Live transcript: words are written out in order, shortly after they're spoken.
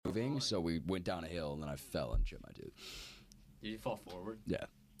moving, so we went down a hill and then I fell and chipped my tooth. Did you fall forward? Yeah,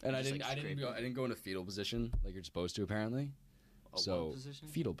 and I Just, didn't go into fetal position like you're supposed to apparently. What position?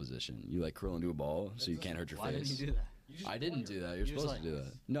 Fetal position. You like curl into a ball so you can't hurt your Why face. Why didn't you do that? I didn't do that. You're supposed to do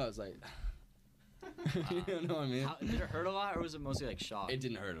that. No, it's like. You know what I mean? Did it hurt a lot, or was it mostly like shock? It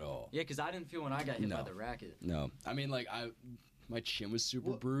didn't hurt at all. Yeah, because I didn't feel when I got hit by the racket. No, I mean like my chin was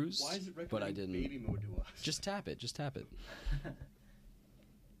super bruised. Why is it but I didn't. Baby mode to us? Just tap it. Just tap it.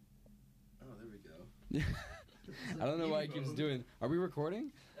 Oh, there we go. I don't know why he keeps doing. Are we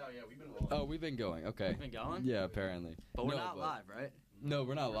recording? Oh yeah, we've been rolling. Oh, we've been going. Okay. We've been going? Yeah, apparently. But we're not live, right? No,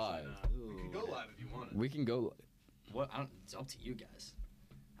 we're not live. We can go live if you want. We can go. What? It's up to you guys.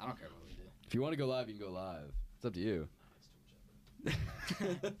 I don't care what we do. If you want to go live, you can go live. It's up to you.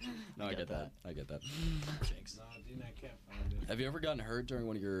 No, I get that. I get that. Jinx. Nah, dude, I can't find it. Have you ever gotten hurt during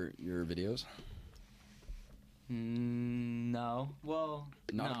one of your videos? No. Well,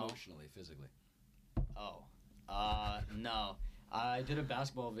 Not no. emotionally, physically. Oh. No. I did a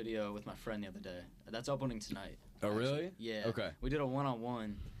basketball video with my friend the other day. That's opening tonight. Oh, really? Yeah. Okay. We did a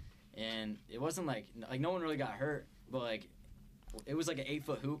one-on-one, and it wasn't like no one really got hurt, but like it was like an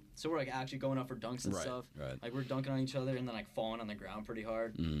 8-foot hoop, so we're like actually going up for dunks and stuff. Right. Like we're dunking on each other and then like falling on the ground pretty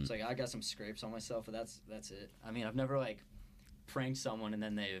hard. Mm. So like I got some scrapes on myself, but that's it. I mean, I've never like pranked someone and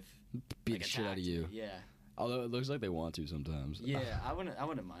then they've Beat like, the shit out of you. Yeah. Although it looks like they want to sometimes. Yeah, I wouldn't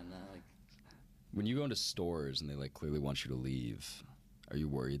mind that. Like when you go into stores and they like clearly want you to leave, are you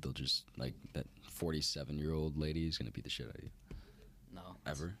worried they'll just like that 47-year-old lady is gonna beat the shit out of you? No.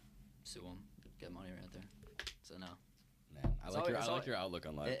 Ever? Sue them. Get money right there. So no. Man, I like your outlook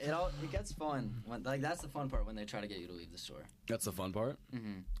on life. It gets fun when like that's the fun part when they try to get you to leave the store. That's the fun part?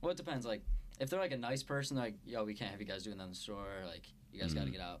 Mm-hmm. Well, it depends. Like if they're like a nice person, they're like, yo, we can't have you guys doing that in the store. Like you guys got to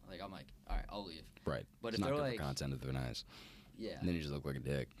get out. Like I'm like, all right, I'll leave. Right. But it's if not they're good like for content if they're nice. Yeah. And then you just look like a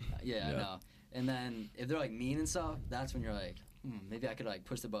dick. Yeah, I know. And then if they're like mean and stuff, that's when you're like, maybe I could like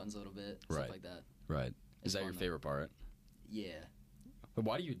push the buttons a little bit, stuff like that. Right. It's Is that fun, your though. favorite part? Yeah. But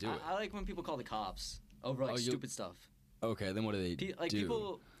why do you do it? I like when people call the cops over like stupid stuff. Okay, then what do they do?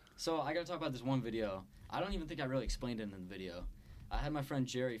 People. So I gotta talk about this one video. I don't even think I really explained it in the video. I had my friend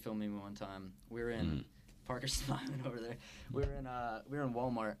Jerry filming me one time. We were in Parker's smiling over there. We were in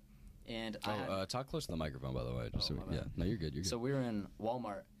Walmart, and talk close to the microphone, by the way. Just no, you're good. You're good. So we were in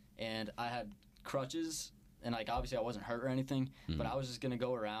Walmart, and I had crutches, and like obviously I wasn't hurt or anything, but I was just gonna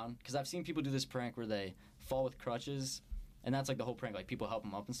go around because I've seen people do this prank where they fall with crutches, and that's like the whole prank. Like people help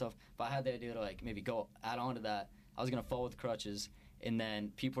them up and stuff. But I had the idea to like maybe go add on to that. I was gonna fall with crutches, and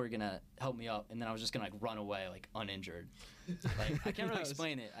then people were gonna help me up, and then I was just gonna like run away like uninjured. Like I can't really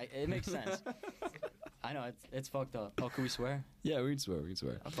explain it. It makes sense. I know it's fucked up. Oh, can we swear? Yeah, we can swear. We can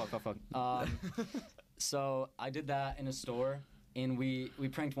swear. Oh, fuck. So I did that in a store, and we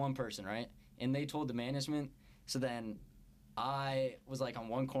pranked one person, right? And they told the management. So then I was like on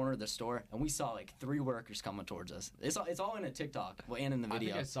one corner of the store, and we saw like 3 workers coming towards us. It's all in a TikTok, and in the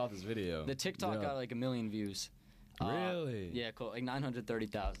video. I think I saw this video. The TikTok got like 1 million views. Really? Yeah, cool. Like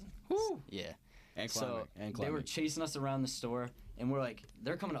 930,000. Woo! Yeah. And so climbing. They were chasing us around the store, and we're like,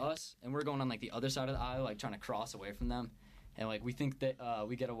 they're coming to us, and we're going on like the other side of the aisle, like trying to cross away from them. And like we think that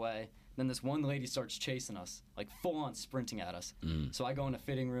we get away. Then this one lady starts chasing us, like full on sprinting at us. So I go in the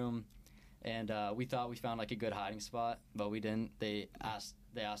fitting room, and we thought we found like a good hiding spot, but we didn't. They asked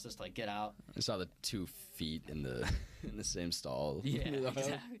us to like get out. I saw the 2 feet in the same stall. Yeah,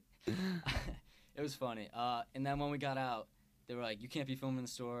 exactly. It was funny. And then when we got out, they were like, you can't be filming in the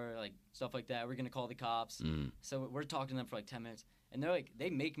store, like stuff like that. We're going to call the cops. So we're talking to them for like 10 minutes. And they're like, they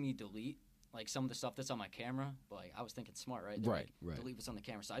make me delete like some of the stuff that's on my camera. But like I was thinking smart, right? They're right. Delete what's on the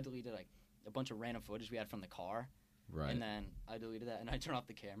camera. So I deleted like a bunch of random footage we had from the car. Right. And then I deleted that. And I turned off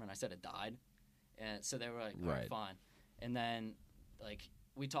the camera and I said it died. And so they were like, all right, fine. And then like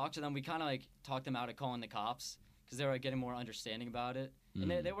we talked to them. We kind of like talked them out of calling the cops because they were like getting more understanding about it. And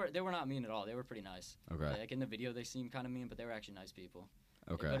they were not mean at all. They were pretty nice. Okay. Like in the video, they seemed kind of mean, but they were actually nice people.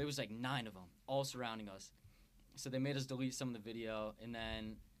 Okay. But it was like 9 of them, all surrounding us. So they made us delete some of the video, and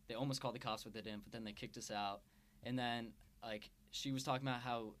then they almost called the cops, but they didn't. But then they kicked us out. And then like she was talking about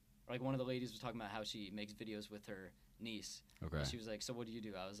how, like one of the ladies was talking about how she makes videos with her niece. Okay. And she was like, "So what do you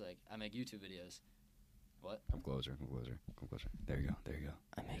do?" I was like, "I make YouTube videos." What? Come closer. There you go.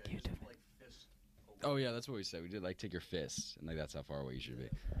 I make YouTube. Like fist. Oh yeah, that's what we said. We did like take your fists, and like that's how far away you should be.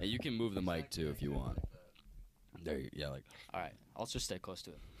 And you can move the mic too if you want. Like. All right, I'll just stay close to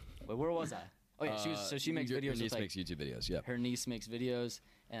it. Wait, where was I? Oh yeah, she makes videos. Her niece makes YouTube videos. Yeah. Her niece makes videos,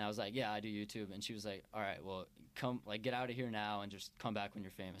 and I was like, yeah, I do YouTube, and she was like, all right, well, come like get out of here now and just come back when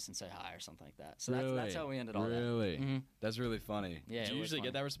you're famous and say hi or something like that. So Really? that's how we ended all that. Really? Mm-hmm. That's really funny. Yeah, Do it you was usually funny.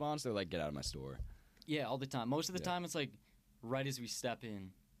 get that response? They're like, get out of my store. Yeah, all the time. Most of the Yeah. time, it's like right as we step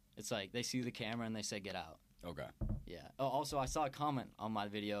in, it's like they see the camera and they say get out. Okay. Yeah. Oh, also, I saw a comment on my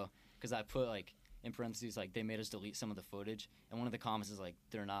video because I put like in parentheses like they made us delete some of the footage, and one of the comments is like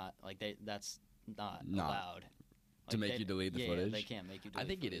they're not like that's not allowed. To Like, make they- you delete the yeah, footage? they can't make you delete I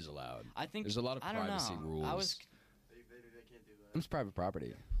think it footage. is allowed. I think There's a lot of I don't privacy know. rules. I was They can't do that. It's private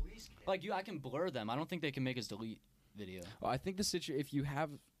property. Police can't. like I can blur them. I don't think they can make us delete video. Well, I think if you have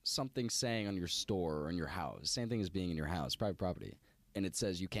something saying on your store or in your house, same thing as being in your house, private property, and it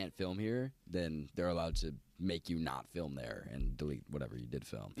says you can't film here, then they're allowed to make you not film there and delete whatever you did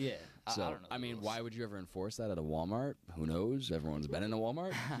film. Yeah. So, I don't know. I the mean, rules. why would you ever enforce that at a Walmart? Who knows? Everyone's been in a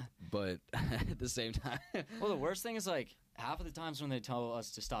Walmart. But at the same time... Well, the worst thing is like half of the times when they tell us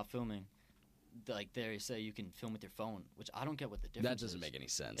to stop filming, like they say you can film with your phone, which I don't get what the difference that doesn't is. make any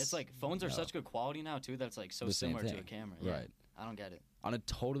sense. It's like phones are No. such good quality now too that it's like so The same similar to thing. a camera. Yeah. Right. I don't get it. On a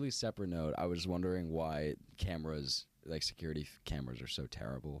totally separate note, I was wondering why cameras, like security cameras, are so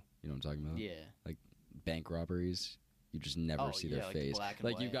terrible. You know what I'm talking about? Yeah. Bank robberies. You just never Oh, see yeah, their like face. black and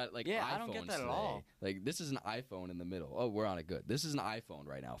Like you've white. got like Yeah, iPhones I don't get that at today. all. Like this is an iPhone in the middle. Oh, we're on it. Good. This is an iPhone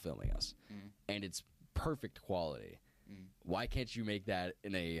right now filming us, and it's perfect quality. Why can't you make that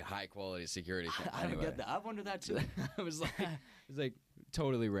in a high quality security? I don't get that. I wonder that too. It was like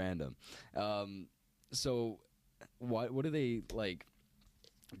totally random. So what do they like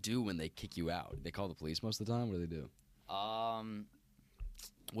do when they kick you out? They call the police most of the time. What do they do?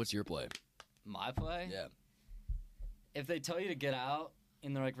 What's your play? My play? Yeah. If they tell you to get out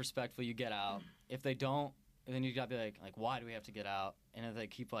and they're like respectful, you get out. If they don't, then you gotta be like why do we have to get out? And if they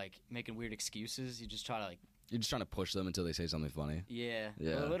keep like making weird excuses, you just try to like You're just trying to push them until they say something funny. yeah,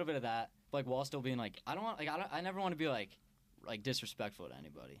 Yeah. a little bit of that, but, like while still being like I never want to be like disrespectful to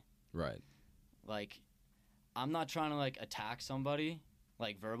anybody. Right. Like I'm not trying to like attack somebody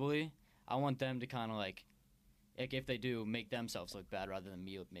like verbally. I want them to kind of like if they do, make themselves look bad rather than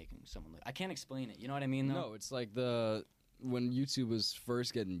me making someone look. I can't explain it. You know what I mean? Though? No, it's like when YouTube was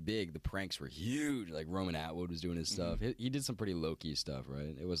first getting big, the pranks were huge. Like Roman Atwood was doing his stuff. He did some pretty low key stuff,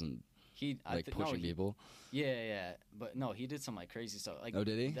 right? It wasn't pushing people. Yeah, but no, he did some like crazy stuff. Like, Oh,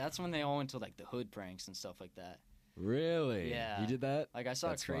 did he? That's when they all went to like the hood pranks and stuff like that. Really? Yeah. He did that? Like I saw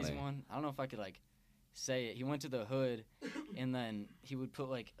That's a crazy funny. one. I don't know if I could like say it. He went to the hood, and then he would put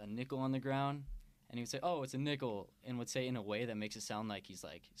like a nickel on the ground, and he would say, "Oh, it's a nickel," and would say it in a way that makes it sound like he's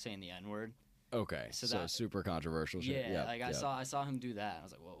like saying the N word. Okay, So so that- super controversial shit. Yeah, like I saw him do that. I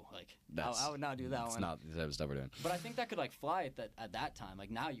was like, "Whoa!" Like I would not do that It's one. not the type of stuff we're doing. But I think that could like fly at that time.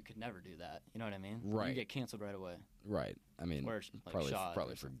 Like now, you could never do that. You know what I mean? Right. You get canceled right away. Right. I mean, Or like probably shot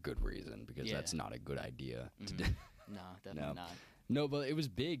or for good reason because Yeah. that's not a good idea. to Mhm. do. No, definitely No. not. No, but it was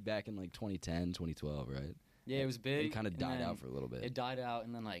big back in like 2010, 2012, right? Yeah, it was big. It kind of and died then out for a little bit. It died out,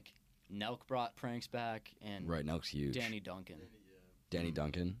 and then like Nelk brought pranks back, and Right, Nelk's huge. Danny Duncan. Danny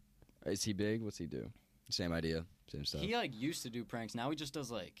Duncan. Is he big? What's he do? Same idea, same stuff. He like used to do pranks. Now he just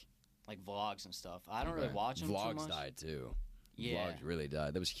does like vlogs and stuff. I don't really Okay. watch him too Vlogs much. died too. Yeah, Vlogs really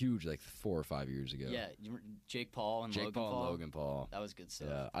died. That was huge like 4 or 5 years ago. yeah. Jake Paul and Jake Logan Paul Paul. and Logan Paul. That was good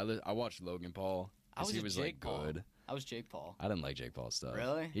stuff. Yeah, I watched Logan Paul. I 'cause was he a was Jake like Paul. good. I was Jake Paul. I didn't like Jake Paul's stuff.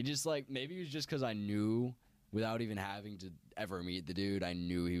 Really? He just like maybe it was just because I knew without even having to ever meet the dude, I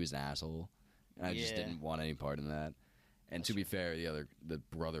knew he was an asshole, and I just Yeah. didn't want any part in that. And That's to be fair, the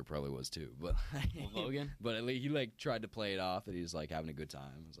brother probably was too, but Logan? But at least he like tried to play it off that he was like having a good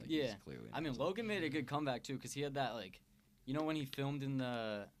time. I was like, Yeah. he's clearly. an I mean, asshole. Logan made a good comeback too, because he had that like, you know, when he filmed in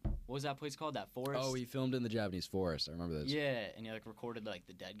the what was that place called? That forest. Oh, he filmed in the Japanese forest. I remember this. Yeah, and he like recorded like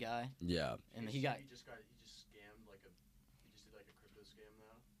the dead guy, Yeah. and he got He just scammed he just did like a crypto scam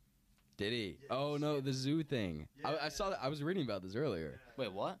now. Did he? Yeah, Oh he no, scammed- the zoo thing. I Yeah. saw that. I was reading about this earlier.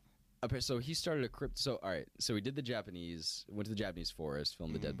 wait what? Okay, so he started a crypto. So all right, so he did the Japanese, went to the Japanese forest,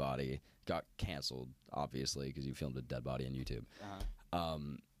 filmed the dead body, got canceled obviously because you filmed a dead body on YouTube. Uh-huh.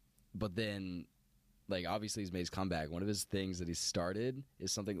 But then, like obviously he's made his comeback. One of his things that he started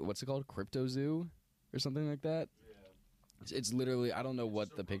is something. What's it called? Crypto Zoo or something like that. Yeah. It's literally I don't know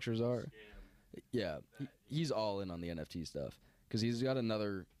what the pictures are. Scam. Yeah, he's all in on the NFT stuff because he's got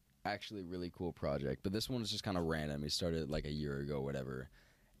another actually really cool project. But this one was just kind of random. He started it like a year ago, whatever.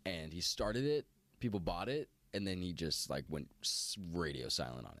 And he started it, people bought it, and then he just like went radio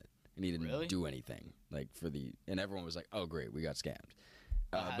silent on it, and he didn't Really? do anything like and everyone was like, "Oh, great, we got scammed."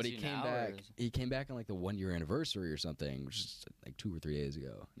 Has But he he came now, or back. is- He came back on like the 1 year anniversary or something, which is like 2 or 3 days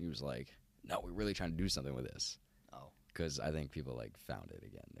ago. And he was like, "No, we're really trying to do something with this." Oh. because I think people like found it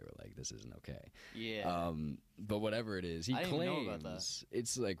again. They were like, "This isn't okay." Yeah. But whatever it is, he I didn't even know about claims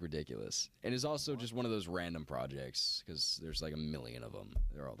it's like ridiculous, and it's also just one of those random projects because there's like a million of them.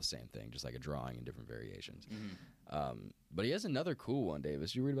 They're all the same thing, just like a drawing in different variations. But he has another cool one,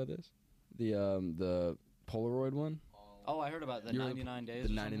 Davis. You read about this? The Polaroid one. Oh, I heard about the 99 days.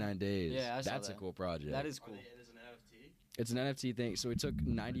 The 99 days. Yeah, I saw that's that. a cool project. That is cool. It is an NFT. It's an NFT thing. So he took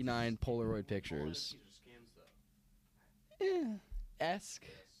 99 Polaroid pictures. All NFTs are scams, though. Esque.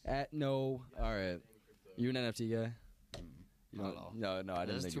 No. All right. You an NFT guy? You Not at all. No, I didn't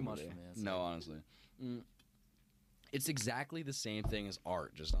That's think too it much would for be. me. That's No, like- honestly. It's exactly the same thing as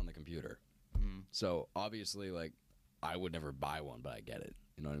art, just on the computer. So obviously, like, I would never buy one, but I get it.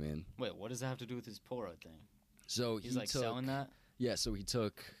 You know what I mean? Wait, what does that have to do with his Polaroid thing? So He's he like took, selling that? Yeah, so he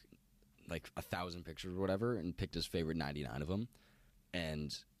took like 1,000 pictures or whatever and picked his favorite 99 of them,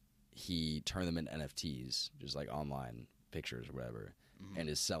 and he turned them into NFTs, just like online pictures or whatever, and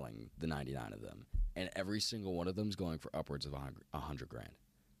is selling the 99 of them. And every single one of them is going for upwards of $100 grand.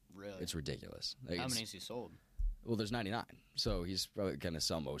 Really? It's ridiculous. Like, How many has he sold? Well, there's 99, so he's probably going to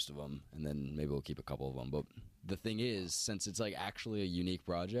sell most of them, and then maybe we'll keep a couple of them. But the thing is, since it's like actually a unique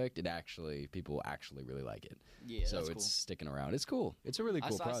project, people actually really like it. Yeah, so that's it's cool. sticking around. It's cool. It's a really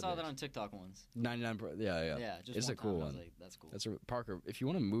cool I project. saw that on TikTok once. 99. Yeah. Yeah, just It's one a cool time, I one. was like, that's cool. That's Parker. If you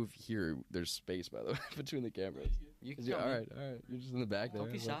want to move here, there's space by the way between the cameras. You can Yeah, come all in. right. You're just in the back there.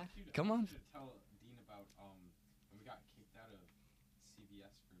 Don't be Like, shy. Come on. You should tell Dean about when we got kicked out of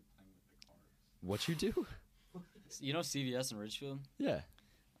CVS for playing with the cars. What you do? You know CVS in Ridgefield? Yeah.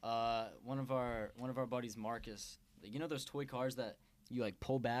 One of our buddies, Marcus. You know those toy cars that you like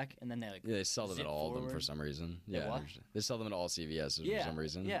pull back and then they like. Yeah, they sell them zip at all of them for forward? some reason. Yeah, Yeah, what? they sell them at all CVS Yeah, for some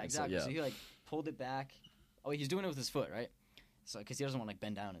reason. Yeah, It's like- exactly. So he like pulled it back. Oh, he's doing it with his foot, right? So because he doesn't want to like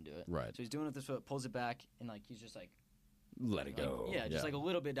bend down and do it. Right. So he's doing it with his foot, pulls it back, and like he's just like. Let it go. Yeah, just like a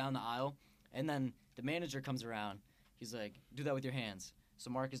little bit down the aisle, and then the manager comes around. He's like, "Do that with your hands." So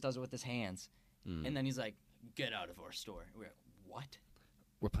Marcus does it with his hands, and then he's like, "Get out of our store." We're like, "What?"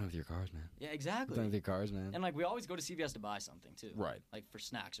 We're playing with your cars, man. Yeah, We're exactly. playing with your cars, man. And like we always go to CVS to buy something too, Right. like for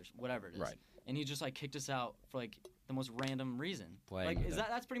snacks or whatever it is. Right. And he just like kicked us out for like the most random reason. Playing Like, with is them.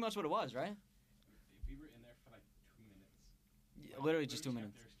 that's pretty much what it was, right? We were in there for like 2 minutes. Yeah, literally just 2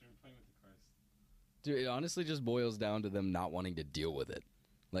 minutes. They started playing with the cars. Dude, it honestly just boils down to them not wanting to deal with it.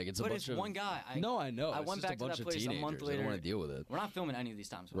 Like it's a But bunch it's of one guy. No, I know. I It's went just back a to bunch that of place a teenagers. month They don't want later. to deal with it. We're not filming any of these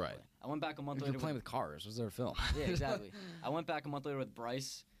times. by the Right. way. I went back a month You're later. playing with cars. What's there to film? Yeah, exactly. I went back a month later with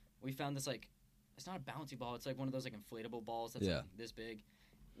Bryce. We found this like, it's not a bouncy ball. It's like one of those like inflatable balls that's Yeah. like this big.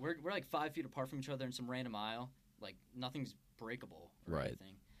 We're like 5 feet apart from each other in some random aisle. Like nothing's breakable or Right.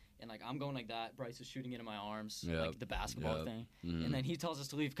 anything. And like I'm going like that. Bryce is shooting it in my arms, Yep. like the basketball Yep. thing. Mhm. And then he tells us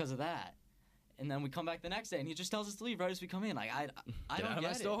to leave because of that. And then we come back the next day, and he just tells us to leave right as we come in. Like I Get don't out of my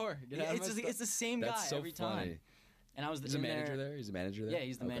get it. store. Get out of it's, my just, store. it's the same That's guy so every funny. time. And I was He's a in manager there. there. He's a manager there. Yeah,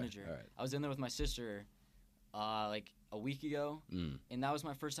 he's the Okay, manager. All right. I was in there with my sister, like a week ago, and that was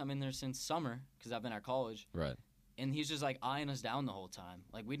my first time in there since summer because I've been at college. Right. And he's just like eyeing us down the whole time.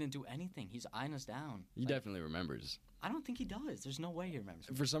 Like we didn't do anything. He's eyeing us down. He Like, definitely remembers. I don't think he does. There's no way he remembers.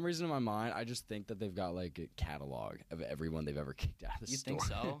 For some reason in my mind, I just think that they've got like a catalog of everyone they've ever kicked out of the You store. think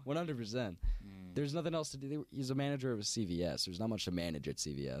so? 100%. There's nothing else to do. He's a manager of a CVS. There's not much to manage at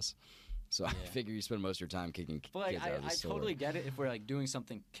CVS. So I Yeah. figure you spend most of your time kicking But like kids out of the I store. totally get it if we're like doing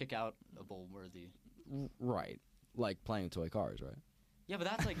something kick-outable worthy. Right. Like playing with toy cars, right? Yeah, but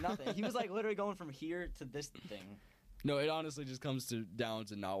that's like nothing. He was like literally going from here to this thing. No, it honestly just comes down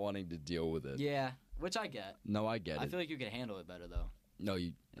to not wanting to deal with it. Yeah, which I get. No, I get I it. feel like you could handle it better though. No, I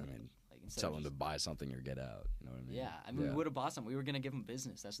mean, Like instead tell of him to just- buy something or get out. You know what I mean? Yeah, I mean we would have bought some. We were gonna give him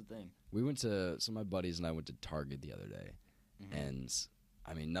business. That's the thing. We went to, so my buddies and I went to Target the other day. Mhm. And,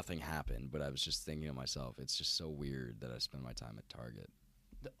 I mean, nothing happened, but I was just thinking to myself, it's just so weird that I spend my time at Target.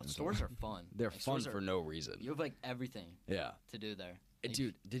 The stores are fun. They're Like, fun stores for are- no reason. You have like everything Yeah. to do there. And Like,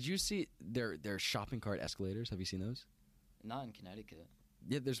 dude, did you see their shopping cart escalators? Have you seen those? not in Connecticut.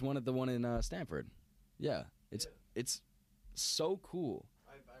 Yeah, there's one at the one in Stanford. Yeah. It's so cool.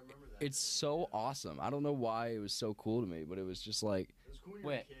 I remember that. It's so awesome. I don't know why it was so cool to me, but it was just like, It was cool when you're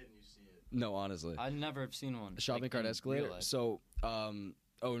Wait. a kid and you see it. no, honestly. I never have seen one. A shopping like, cart in escalator. real life. So, and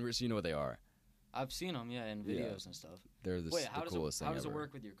so you know what they are. I've seen them, yeah, in Yeah. videos and stuff. They're Wait, how the does coolest it thing how does it ever.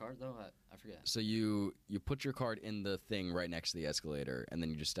 work with your card though? I forget. So you put your card in the thing right next to the escalator, and then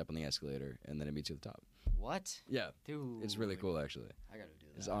you just step on the escalator, and then it meets you at the top. What? Yeah, Dude, it's really cool actually. I gotta do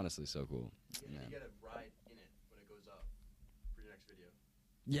that. It's honestly so cool. You Man. gotta ride in it when it goes up for your next video.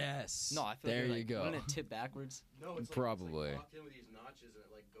 Yes. No, I feel there like, you go. Wouldn't it tip backwards? No, it's Probably. Like, it's like locked in with these notches and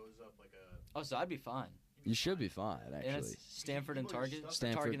it like goes up like a. Oh, so I'd be fine. You should be fine, And actually. it's Stanford and Target.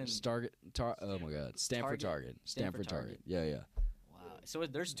 Stanford, Target and oh my God, Stanford Target. Stanford Target. Yeah, yeah. wow. So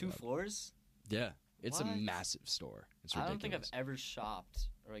there's 2 floors. Yeah, it's a What? massive store. It's I ridiculous. don't think I've ever shopped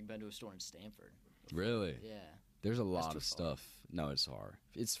or like been to a store in Stanford. Really? Yeah. There's a lot too of far. stuff. No, it's far.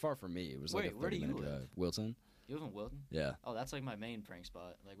 It's far from me. It was like Wait, a where do 30-minute you live? drive. Wilton? You live in Wilton? Yeah. Oh, that's like my main prank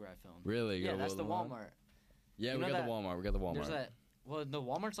spot, like where I film. Really? You Yeah, go to that's the Wilton a lot? Walmart. Yeah, You we know got that- the Walmart. We got the Walmart. There's that. Well, the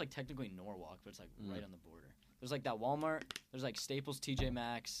Walmart's like technically Norwalk, but it's like right on the border. There's like that Walmart. There's like Staples, TJ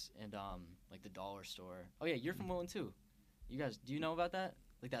Maxx, and like the dollar store. Oh yeah, you're from Wilton too. You guys, do you know about that?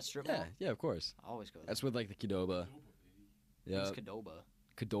 Like that strip Yeah, mall? yeah, of course. I always go there. That's with like the Qdoba. Yeah, It's Qdoba.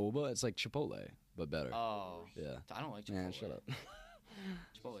 Qdoba. It's like Chipotle, but better. Oh. Yeah. I don't like Chipotle. Man, shut up.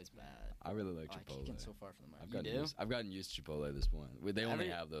 Chipotle's bad. I really like Oh, I Chipotle. keep getting so far from the mic. I've You gotten do? used to Chipotle at this point. They only Every-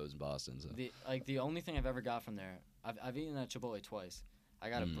 have those in Boston. So. The only thing I've ever got from there, I've eaten at Chipotle twice. I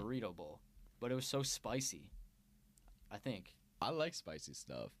got a burrito bowl, but it was so spicy. I think I like spicy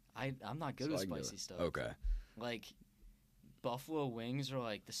stuff. I'm not good so with I can do spicy it. stuff. Okay. Like buffalo wings are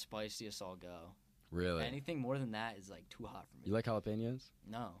like the spiciest I'll go. Really? Anything more than that is like too hot for me. You like jalapenos?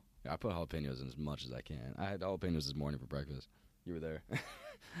 No. Yeah, I put jalapenos in as much as I can. I had jalapenos this morning for breakfast. You were there.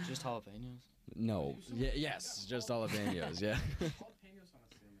 Just jalapenos? No. Yeah. Yes. Just jalapenos. Yeah. Jalapenos on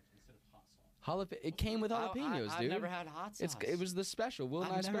a sandwich instead of hot sauce. It came with jalapenos, I've dude. never had hot sauce. It was the special. Will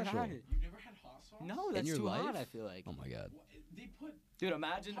and I I've never special. had it. You've never had hot sauce? No, that's your too hot, life? I feel like. Oh my God. What? They put. Dude,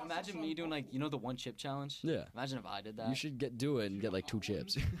 imagine Hot sauce me on doing like, you know the one chip challenge? Yeah. Imagine if I did that. You should do it and get like 2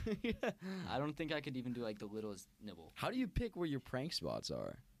 chips. Yeah. I don't think I could even do like the littlest nibble. How do you pick where your prank spots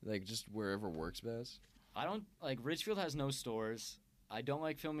are? Like just wherever works best? I don't like Richfield has no stores. I don't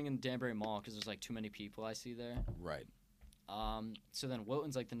like filming in Danbury Mall because there's like too many people I see there. Right. So then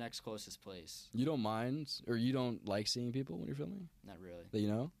Wilton's like the next closest place. You don't mind or you don't like seeing people when you're filming? Not really. That you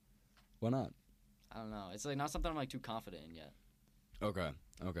know? Why not? I don't know. It's like not something I'm like too confident in yet. Okay.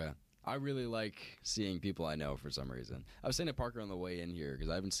 I really like seeing people I know for some reason. I was saying to Parker on the way in here because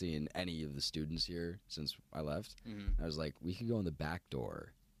I haven't seen any of the students here since I left. Mm-hmm. I was like, we could go in the back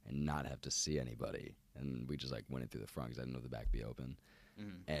door and not have to see anybody. And we just like went in through the front because I didn't know the back would be open.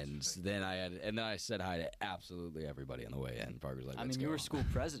 Mm-hmm. And then I said hi to absolutely everybody on the way in. Parker's like, I let's mean, you go. were school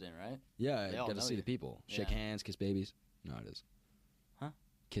president, right? Yeah, They I all got to know see you. the people. Shake Yeah. hands, kiss babies. No, it is. Huh?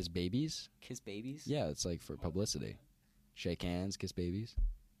 Kiss babies? Kiss babies? Yeah, it's like for publicity. Shake hands, kiss babies.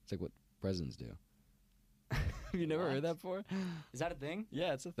 It's like what presidents do. Have you never What? heard that before? Is that a thing?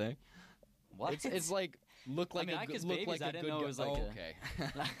 Yeah, it's a thing. What? It's like look like mean, I a good kiss look babies, like I a didn't good know it guy. was like Oh,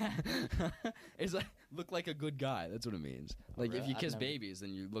 okay. It's like look like a good guy. That's what it means. Like if really? you I've kiss never- babies,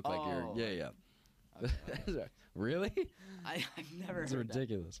 then you look like you're Oh, yeah. Okay. Really? I've never It's heard that.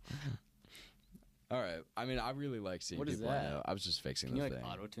 ridiculous. All right. I mean, I really like seeing What is people I that? know. I was just fixing Can the you like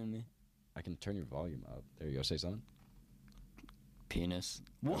thing. auto tune me? I can turn your volume up. There you go. Say something. Penis.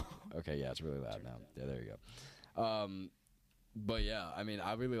 Whoa. Okay, yeah, it's really loud now. Yeah, there you go. But yeah, I mean,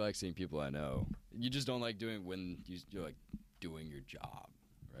 I really like seeing people I know. You just don't like doing when you're like doing your job,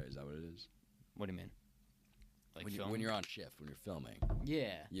 right? Is that what it is? What do you mean? Like When you're on shift, when you're filming,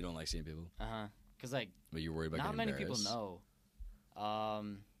 Yeah. you don't like seeing people. Cause like But you're worried about not getting many people embarrassed?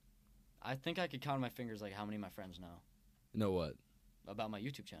 know. I think I could count on my fingers like how many of my friends know Know what? about my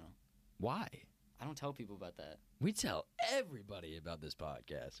YouTube channel. Why? I don't tell people about that. We tell everybody about this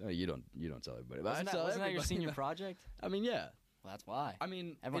podcast. Oh, you don't tell everybody. But Wasn't I tell that your everybody senior about- project? I mean, yeah. Well, that's why. I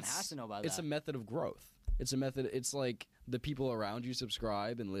mean, Everyone it's- has to know about It's that. a method of growth. It's a method. It's like the people around you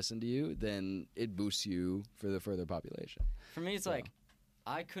subscribe and listen to you, then it boosts you for the further population. For me, it's Yeah. like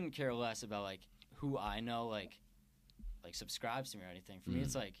I couldn't care less about like who I know like subscribes to me or anything. For me,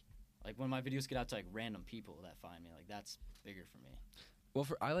 it's like when my videos get out to like random people that find me, like that's bigger for me. Well,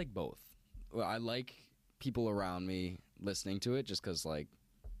 I like both. Well, I like people around me listening to it just because, like,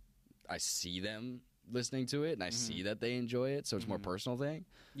 I see them listening to it and I see that they enjoy it, so it's more personal thing.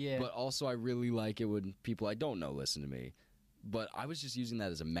 Yeah. But also, I really like it when people I don't know listen to me. But I was just using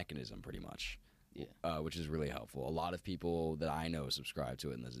that as a mechanism, pretty much. Yeah. Which is really helpful. A lot of people that I know subscribe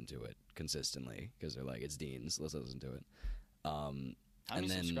to it and listen to it consistently because they're like, it's Dean's, let's listen to it. How many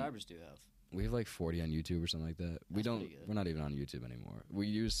subscribers do you have? We have like 40 on YouTube or something like that. That's pretty good. We're not even on YouTube anymore. We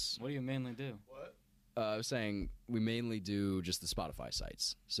use. What do you mainly do? What? I was saying we mainly do just the Spotify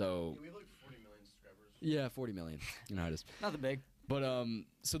sites. So Yeah, we have like 40 million subscribers. yeah, 40 million. You know how it is. Nothing big. But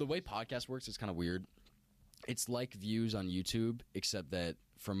so the way podcast works is kind of weird. It's like views on YouTube, except that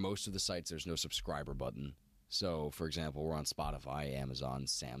for most of the sites, there's no subscriber button. So, for example, we're on Spotify, Amazon,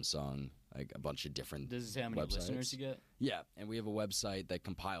 Samsung, like a bunch of different Does it say how many websites. listeners you get? Yeah, and we have a website that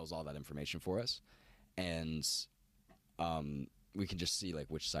compiles all that information for us. And we can just see like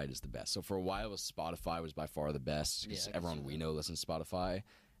which site is the best. So for a while, Spotify was by far the best because Yeah, I can everyone see we that. know listens to Spotify.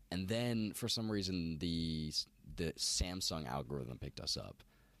 And then for some reason, the Samsung algorithm picked us up.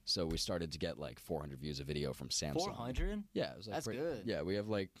 So we started to get like 400 views a video from Samsung. 400? Yeah, it was like That's good. Yeah, we have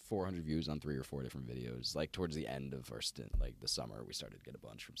like 400 views on 3 or 4 different videos. Like towards the end of our stint, like the summer, we started to get a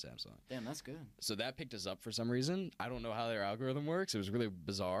bunch from Samsung. Damn, that's good. So that picked us up for some reason. I don't know how their algorithm works. It was really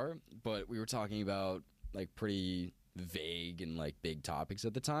bizarre, but we were talking about like pretty vague and like big topics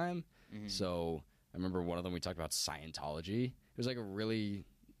at the time. Mhm. So I remember one of them we talked about Scientology. It was like a really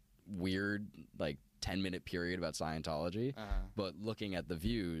weird like 10-minute period about Scientology. But looking at the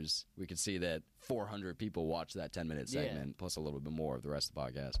views, we could see that 400 people watched that 10-minute segment, plus a little bit more of the rest of the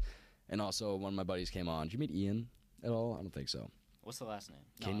podcast. And also, one of my buddies came on. Did you meet Ian at all? I don't think so. What's the last name?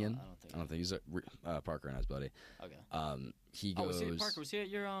 Kenyon? I don't think. I don't think he's Parker and his buddy. Okay. He Oh, goes. was he Parker? Was he at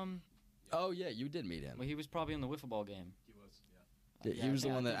your Oh yeah, you did meet him. Well, he was probably in the wiffle ball game. He was, yeah. Yeah, he was the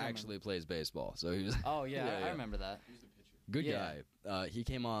I one that think I actually plays baseball. So he was Oh yeah, Yeah, I yeah. remember that. He was the pitcher. good Yeah. guy. He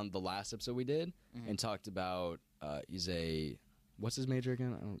came on the last episode we did Mhm. and talked about he's a what's his major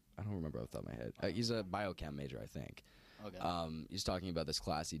again? I don't remember off the top of my head. He's a biochem major, I think. Okay. He's talking about this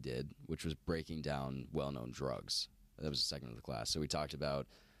class he did, which was breaking down well-known drugs. That was a segment of the class. So we talked about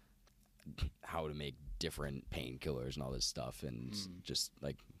how to make different painkillers and all this stuff, and just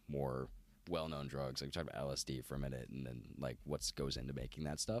like more well-known drugs. Like we talked about LSD for a minute, and then like what goes into making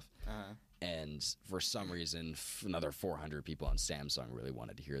that stuff. And for some reason, another 400 people on Samsung really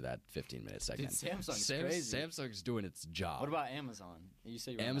wanted to hear that 15-minute segment. Samsung's crazy. Samsung's doing its job. What about Amazon? You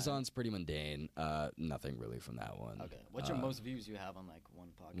say you're on Amazon's pretty mundane. Nothing really from that one. that. Okay. What's your most views you have on like one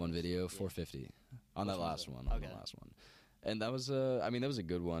podcast? One video, Yeah. 450 on Which that one's last that? one. On Okay. the last one, and that was I mean, that was a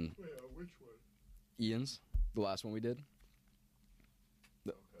good one. Wait, which one? Ian's, the last one we did.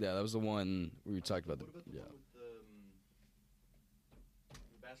 Yeah, that was the one we talked about. What about the Yeah. one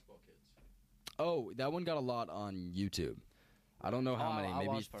with the basketball kids? Oh, that one got a lot on YouTube. I don't know how Oh, many, I maybe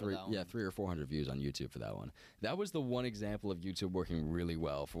watched part of 3, that one. 3 or 400 views on YouTube for that one. That was the one example of YouTube working really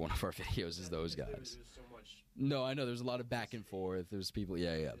well for one of our videos. Is those There guys? was so much. No, I know. There's a lot of back and forth. There's people.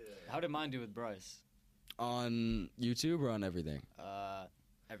 Yeah. How did mine do with Bryce? On YouTube or on everything?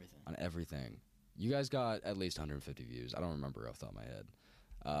 Everything. On everything. You guys got at least 150 views. I don't remember off the top of my head.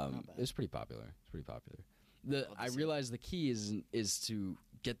 Not bad. It's pretty popular. Love I to see realized the key is to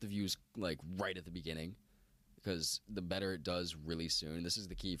get the views like right at the beginning, because the better it does really soon. This is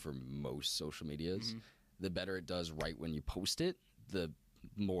the key for most social medias. The better it does right when you post it, the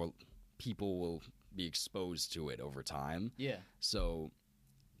more people will be exposed to it over time. Yeah. So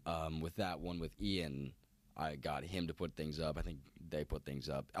with that one with Ian, I got him to put things up. I think they put things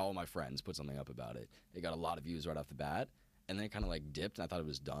up. All my friends put something up about it. It got a lot of views right off the bat. And then it kind of like dipped, and I thought it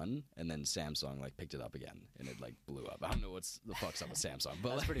was done. And then Samsung like picked it up again, and it like blew up. I don't know what's the fuck's up with Samsung, but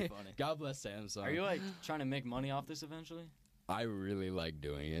That's like, pretty funny. God bless Samsung. Are you like trying to make money off this eventually? I really like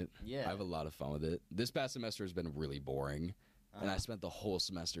doing it. Yeah. I have a lot of fun with it. This past semester has been really boring, and I spent the whole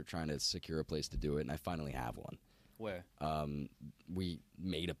semester trying to secure a place to do it, and I finally have one. Where? We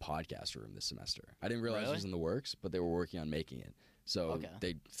made a podcast room this semester. I didn't realize it Really? was in the works, but they were working on making it. So Okay.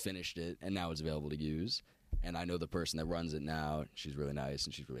 they finished it, and now it's available to use. And I know the person that runs it now. She's really nice,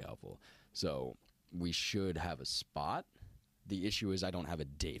 and she's really helpful. So we should have a spot. The issue is I don't have a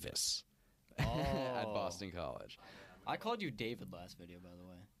Davis at Oh. Boston College. I called you David last video, by the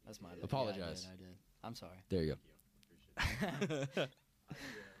way. That's my bad. Apologize. Yeah, I did. I'm sorry. There you Appreciate it. go. Yeah,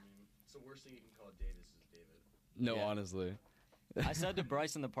 I mean, it's the worst thing you can call Davis is David. No, Yeah. honestly. I said to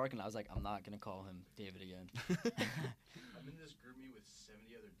Bryce in the parking lot, I was like, I'm not going to call him David again. I'm in this group meet with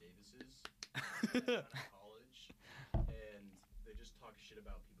 70 other Davises out of college, and they just talk shit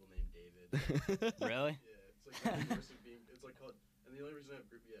about people named David. Really? Yeah, it's like the worst of being. It's like called, and the only reason I have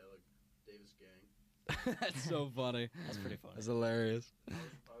group, like Davis gang. That's so funny. That's pretty funny. That's hilarious.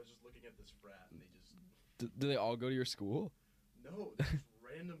 I was just looking at this frat, and they just Do they all go to your school? no, they're just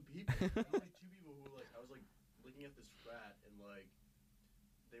random people. There were like 2 people who like I was like looking at this frat, and like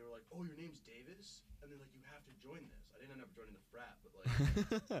they were like, "Oh, your name's Davis," and they're like, "You have to join this." I didn't end up joining the frat, but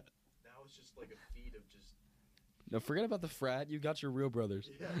like now it's just like a feed of just No, forget about the frat. You got your real brothers.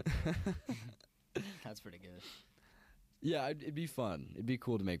 yeah. That's pretty good. Yeah, it'd be fun. It'd be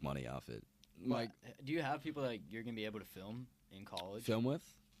cool to make money off it. Like, Do you have people that you're going to be able to film in college? film with?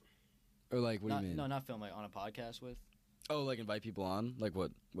 Or like, what do you mean? No, not film, like on a podcast with? Oh, like invite people on? Like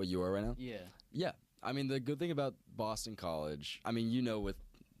what you are right now? Yeah. Yeah. I mean, the good thing about Boston College, I mean, you know, with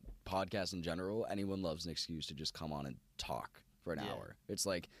podcasts in general, anyone loves an excuse to just come on and talk for an Yeah. hour. It's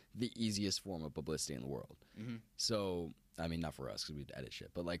like the easiest form of publicity in the world. Mm-hmm. So I mean, not for us because we'd edit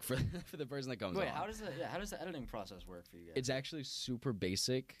shit, but like for for the person that comes Wait, on. how does the editing process work for you guys? It's actually super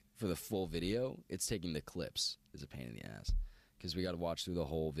basic for the full video. It's taking the clips is a pain in the ass because we got to watch through the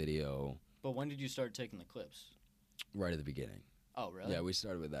whole video But when did you start taking the clips? right at the beginning. Oh, really? Yeah, we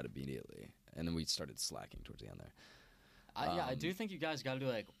started with that immediately, and then we started slacking towards the end there. I do think you guys got to do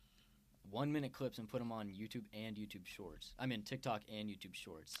like 1 minute clips and put them on YouTube and YouTube Shorts. I mean TikTok and YouTube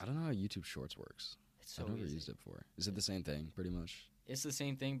Shorts. I don't know how YouTube Shorts works. It's so I've never easy. used it before. Is it the same thing, pretty much? It's the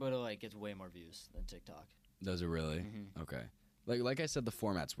same thing, but it like gets way more views than TikTok. Does it really? Mhm. Okay. Like I said, the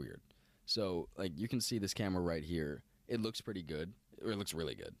format's weird. So like you can see this camera right here. It looks pretty good, or it looks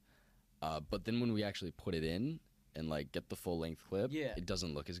really good. But then when we actually put it in and like get the full length clip, Yeah. it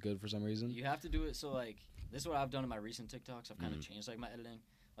doesn't look as good for some reason. You have to do it so like this is what I've done in my recent TikToks. I've kind of Mhm. changed like my editing.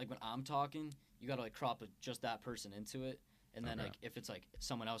 Like when I'm talking, you got to like crop just that person into it, and then Okay. like if it's like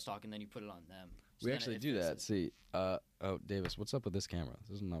someone else talking, then you put it on them. So We then actually it do fits that. it. See, oh Davis, what's up with this camera?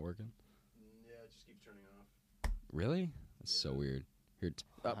 This is not working. Yeah, it just keeps turning off. Really? That's so Yeah. weird. Here,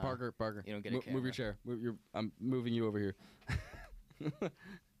 Uh-huh. Parker. You don't get a Move camera. your chair. I'm moving you over here.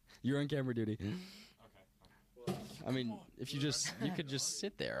 You're on camera duty. Okay. Well, I mean, if you could just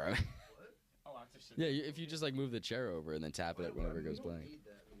sit there. I mean, Oh, I have to sit. yeah, if you just like move the chair over and then tap it whenever it goes you don't blank. need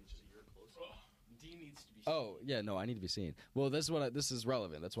that. I mean, it's just you're closer. D needs to be. Oh yeah, no, I need to be seen. Well, this is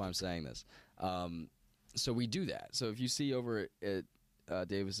relevant. That's why I'm saying this. So we do that. So if you see over at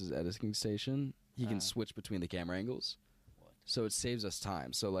Davis's editing station, he can switch between the camera angles. What? So it saves us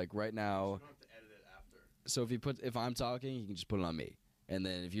time. So like right You now, don't have to edit it after. so if I'm talking, he can just put it on me, and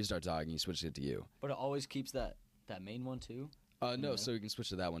then if you start talking, he switches it to you. But it always keeps that main one too. No, Yeah. so we can switch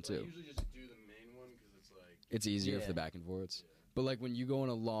to that one So I too. usually just do the main one because it's like It's easier for Yeah. the back and forths. Yeah. But like when you go on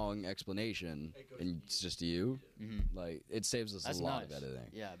a long explanation It goes and easy. it's just you, Mm-hmm. like it saves us That's a lot nice. of editing.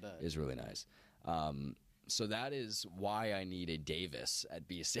 Yeah, I bet. It's really nice. So that is why I need a Davis at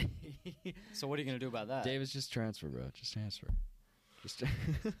BC. So what are you gonna do about that? Davis, just transfer, bro. Just transfer. Just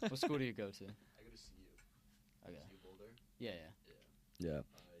What school do you go to? I go to CU. Okay. CU Boulder. Yeah, yeah. I don't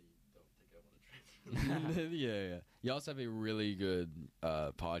think I want to transfer. yeah. You also have a really good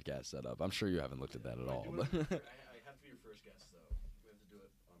podcast setup. I'm sure you haven't looked at that at all. I But have to be your first guest though. We have to do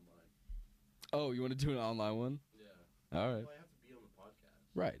it online. oh, you want to do an online one? Yeah. All right. Well, I have to be on the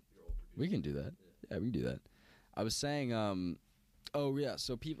podcast. Right. Your old We producer. can do that. Yeah, we can do that. I was saying, oh yeah,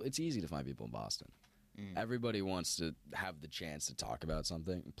 so people, it's easy to find people in Boston. Mm. Everybody wants to have the chance to talk about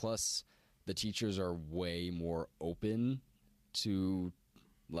something. Plus, the teachers are way more open to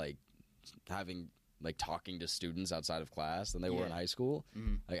like having like talking to students outside of class than they were in Yeah. high school.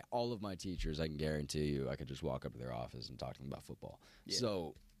 Mhm. Like all of my teachers, I can guarantee you, I could just walk up to their office and talk to them about football. Yeah.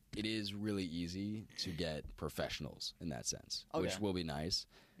 So it is really easy to get professionals in that sense, Okay. which will be nice.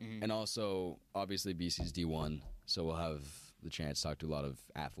 Mhm. And also, obviously, BC's D1, so we'll have the chance to talk to a lot of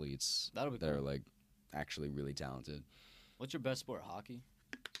athletes That'll be that are cool. like actually really talented. What's your best sport? Hockey.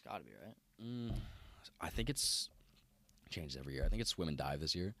 Gotta be right. I think it's changed every year. I think it's swim and dive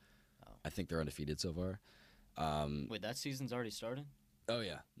this year. Oh. I think they're undefeated so far. Wait, that season's already started. Oh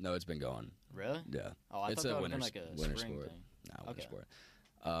yeah, no, it's been going. Really? Yeah, Oh, I It's thought a that would have been winter- like a winter spring sport. thing. nah, winter Okay.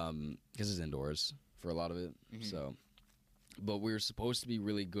 sport. Because it's indoors for a lot of it. Mhm. So, but we're supposed to be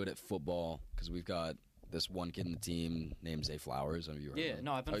really good at football because we've got this one kid in the team named Zay Flowers. Have you heard of Yeah, him?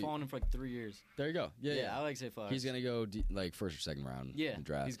 no, I've been Oh, you- following him for like 3 years. There you go. Yeah. I like Zay Flowers. He's gonna go like first or second round. Yeah, in the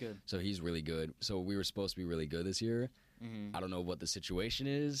draft. he's good. So he's really good. So we were supposed to be really good this year. Mm-hmm. I don't know what the situation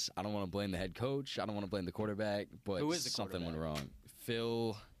is. I don't want to blame the head coach. I don't want to blame the quarterback. But Who is the something went quarterback? wrong.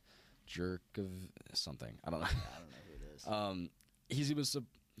 Phil Jerk of something. I don't know. I don't know who it is.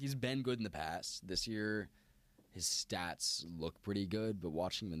 He's been good in the past. This year, his stats look pretty good, but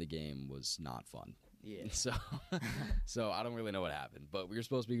watching him in the game was not fun. Yeah. So I don't really know what happened. But we were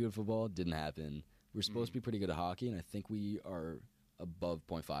supposed to be good at football. Didn't happen. We were supposed to be pretty good at hockey, and I think we are above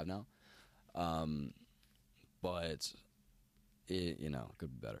 0.5 now. But it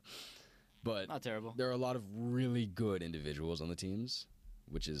could be better. But Not terrible. there are a lot of really good individuals on the teams,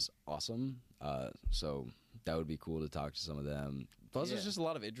 which is awesome. So that would be cool to talk to some of them. Plus, there's Yeah. just a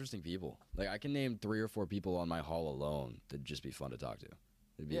lot of interesting people. Like I can name 3 or 4 people on my hall alone that'd just be fun to talk to.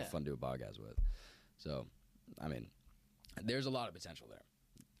 It'd be Yeah. fun to do a podcast with. So, I mean, there's a lot of potential there.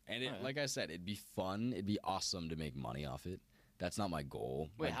 And Alright. like I said, it'd be fun. It'd be awesome to make money off it. That's not my goal.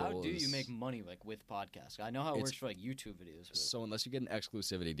 Wait, My how goal do you is- make money like with podcasts? I know how it It's- works for like YouTube videos. But So unless you get an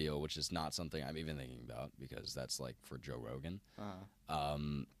exclusivity deal, which is not something I'm even thinking about because that's like for Joe Rogan,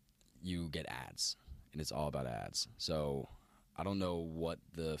 you get ads, and it's all about ads. So I don't know what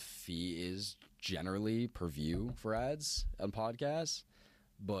the fee is generally per view for ads on podcasts,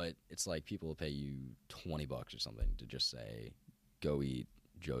 but it's like people will pay you $20 or something to just say, go eat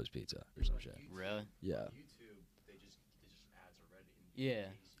Joe's Pizza or some shit. Really? Yeah. YouTube, they just ads already. And Yeah.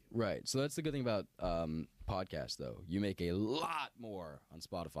 pays you. Right. So that's the good thing about podcasts, though. You make a lot more on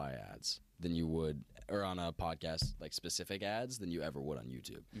Spotify ads than you would, or on a podcast, like specific ads, than you ever would on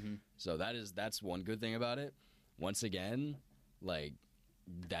YouTube. Mm-hmm. So that's one good thing about it. Once again, like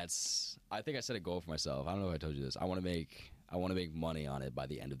I think I set a goal for myself. I don't know if I told you this. I want to make money on it by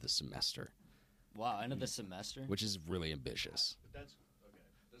the end of the semester, Wow, end of the semester? which is really ambitious. But that's okay.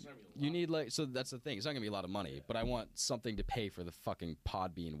 That's not gonna be a lot. You need so that's the thing. It's not gonna be a lot of money, but I want something to pay for the fucking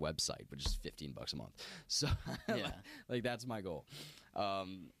Podbean website, which is $15 a month. So Yeah. like that's my goal.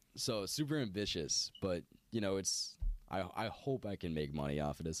 So super ambitious, but it's I hope I can make money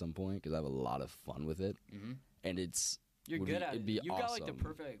off it at some point because I have a lot of fun with it, Mm-hmm. and it's You're would good be- at it'd it. be You've got like the awesome.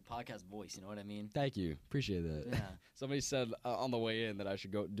 perfect podcast voice. You know what I mean? Thank you, appreciate that. Yeah. Somebody said on the way in that I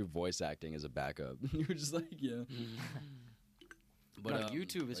should go do voice acting as a backup. You were just like, yeah. But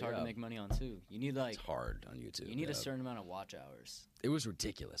YouTube is but hard yeah. to make money on too. You need like It's hard on YouTube. you need yeah. a certain amount of watch hours. It was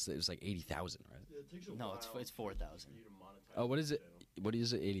ridiculous. It was like 80,000, right? Yeah, it takes a No, while it's 4,000. for you to monetize Oh, what is your it? channel. What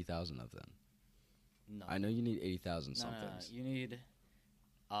is it 80,000 of then? No, I know you need 80,000 no, no, something. no. You need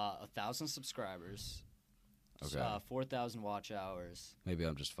 1,000 subscribers, Okay. 4,000 watch hours, Maybe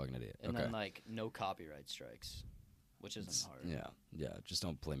I'm just a fucking idiot. and okay. then like no copyright strikes, which isn't hard. Yeah. Just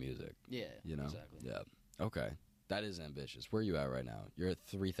don't play music. Yeah. You know. Exactly. Yeah. Okay. That is ambitious. Where are you at right now? You're at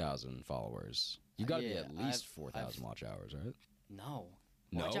 3,000 followers. You got to be Yeah, at least I've- 4,000 watch hours, right? No.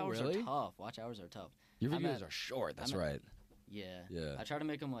 No, Watch hours really? are tough. Watch hours are tough. Your I'm videos at- are short. That's I'm at- right. Yeah. Yeah. I try to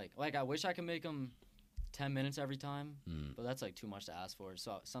make them like I wish I could make them 10 minutes every time, Mm. but that's like too much to ask for.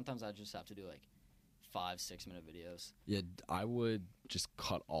 So sometimes I just have to do like 5-6 minute videos. Yeah, I would just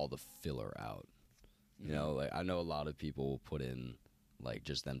cut all the filler out. You know, like I know a lot of people will put in like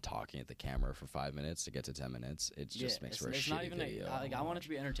just them talking at the camera for 5 minutes to get to 10 minutes. It just makes for a it's shitty not even video. I want it to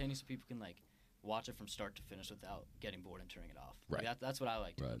be entertaining so people can like watch it from start to finish without getting bored and turning it off. Like, Right. that's what I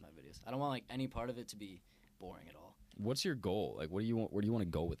like to do Right. with my videos. I don't want like any part of it to be boring at all. What's your goal? Like, what do you want? Where do you want to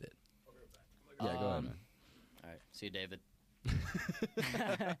go with it? I'll be right back. I'm Yeah, like, go ahead, Um, man. All right, see you, David.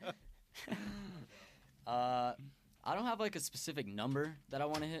 I don't have like a specific number that I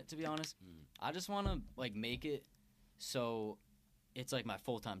want to hit, to be honest. I just want to like make it so it's like my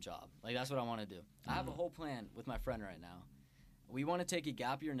full-time job. Like that's what I want to do. I have a whole plan with my friend right now. We want to take a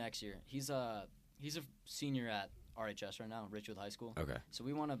gap year next year. He's a senior at RHS right now, Richwood High School. Okay. So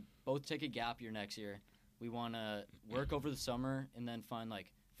we want to both take a gap year next year. We want to work over the summer and then find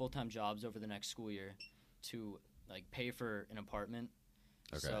like full-time jobs over the next school year to like pay for an apartment.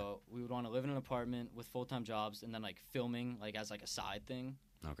 Okay. So we would want to live in an apartment with full-time jobs and then like filming like as like a side thing,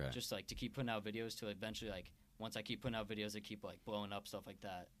 Okay. just like to keep putting out videos to eventually like once I keep putting out videos that keep like blowing up, stuff like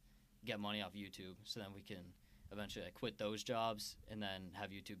that, get money off YouTube. So then we can eventually like quit those jobs and then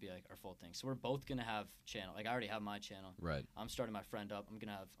have YouTube be like our full thing. So we're both gonna have channel. Like I already have my channel. Right. I'm starting my friend up. I'm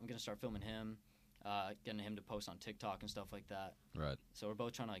gonna start filming him, getting him to post on TikTok and stuff like that. Right. So we're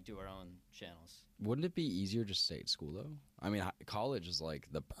both trying to like do our own channels. Wouldn't it be easier to stay at school though? I mean, college is like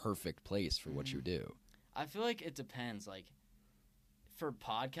the perfect place for what you do. I feel like it depends. Like for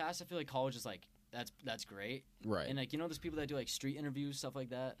podcasts, I feel like college is like that's great. Right. And like there's people that do like street interviews, stuff like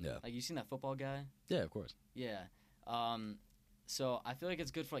that. Yeah. Like you seen that football guy? Yeah, of course. Yeah. So I feel like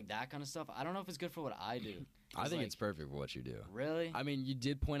it's good for like that kind of stuff. I don't know if it's good for what I do. I 'Cause, think like, it's perfect for what you do. Really. I mean, you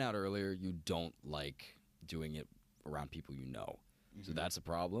did point out earlier you don't like doing it around people you know. So that's a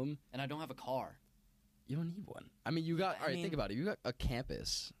problem. And I don't have a car. You don't need one. I mean, you got all right. Think about it. You got a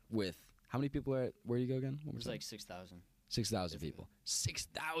campus with how many people are? Where do you go again? One more It's time. like 6,000. 6,000 people.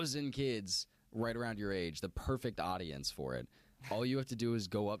 6,000 kids right around your age. The perfect audience for it. All you have to do is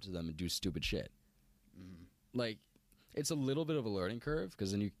go up to them and do stupid shit. Like, it's a little bit of a learning curve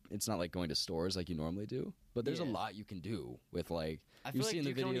because then it's not like going to stores like you normally do. But there's a Yeah. lot you can do with like. I you've feel like seen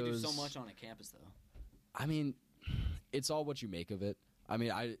you the can only do videos. so much on a campus though. I mean, it's all what you make of it. I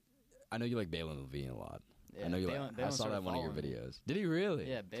mean, I know you like Balin Levine a lot. Yeah, I know you Balin- like. I Balin saw started that in one of your following me. videos. Did he really?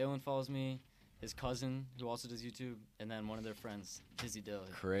 Yeah, Balin follows me, his cousin who also does YouTube, and then one of their friends, Dizzy Dill.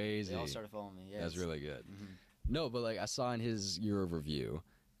 Crazy. They all started following me. Yeah, That's it's- really good. Mhm. No, but like I saw in his year of review,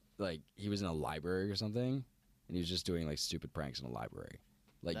 like he was in a library or something, and he was just doing like stupid pranks in a library.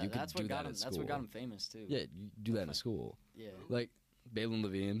 Like you could that's do what got that him. at school. That's what got him famous too. Yeah, you do that in school. Yeah. Like Balin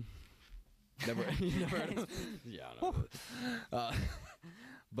Levine. Never, you never heard of him? Yeah, I know.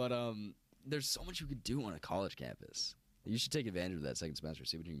 But there's so much you could do on a college campus. You should take advantage of that second semester.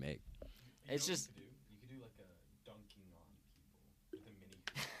 See what you can make. It's just. You could do like a dunking on people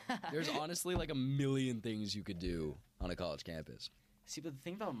with a mini. There's honestly like a million things you could do on a college campus. See, but the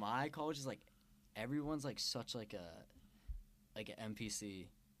thing about my college is, like, everyone's, like, such, like, an NPC.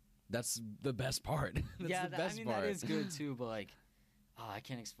 That's the best part. That's yeah, the best part. that is good, too, but, like, I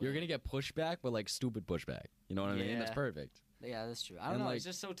can't explain. You're going to get pushback, but, like, stupid pushback. You know what I mean? That's Yeah. perfect. Yeah, that's true. I don't know. Like, it's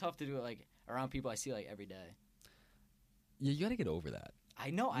just so tough to do it, like, around people I see, like, every day. Yeah, you got to get over that. I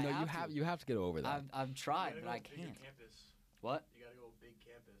know. You have to get over that. I've tried, You but gotta I go bigger can't. Campus. What? You gotta go big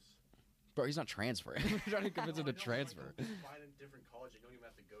campus. Bro, he's not transferring. You're trying to convince him to I know, transfer. Like, find a different college you don't even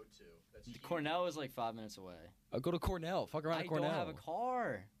have to go to. That's cheap. Cornell is, like, 5 minutes away. Go to Cornell. Fuck around I at Cornell. don't have a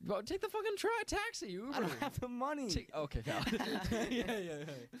car. Bro, take the fucking taxi, Uber. I don't have the money. Okay, valid. yeah.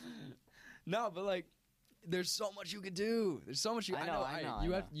 No, but like, there's so much you could do. There's so much you. I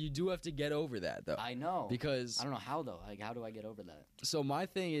know. You do have to get over that though. I know. Because I don't know how though. Like, how do I get over that? So my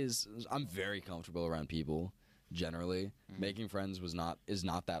thing is, I'm very comfortable around people. Generally, making friends is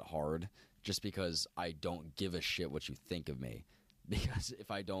not that hard. Just because I don't give a shit what you think of me. Because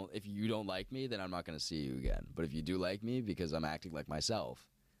if you don't like me, then I'm not going to see you again. But if you do like me because I'm acting like myself,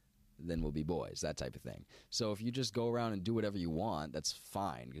 then we'll be boys, that type of thing. So if you just go around and do whatever you want, that's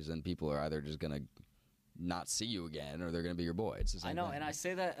fine. Because then people are either just going to not see you again or they're going to be your boy. It's the same I know, thing. and I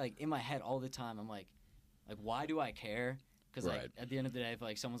say that like in my head all the time. I'm like why do I care? Because Right. like at the end of the day, if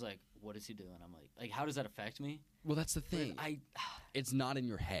like someone's like, "What is he doing?" I'm like how does that affect me? Well, that's the thing. It's not in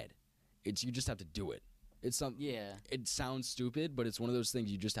your head. You just have to do it. Yeah. It sounds stupid, but it's one of those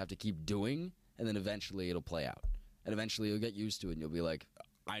things you just have to keep doing, and then eventually it'll play out. And eventually you'll get used to it, and you'll be like,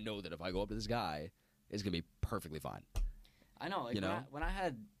 I know that if I go up to this guy, it's going to be perfectly fine. I know. Like, when I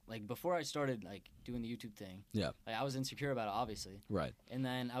had, like, before I started, like, doing the YouTube thing, Yeah. like, I was insecure about it, obviously. Right. And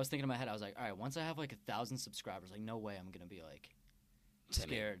then I was thinking in my head, I was like, all right, once I have, like, 1,000 subscribers, like, no way I'm going to be, like,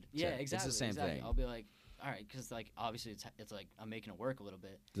 scared. Yeah, exactly. It's the same thing. I'll be like, all right, because, like, obviously it's like I'm making it work a little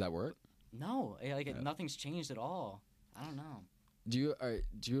bit. Does that work? No, nothing's changed at all. I don't know. Do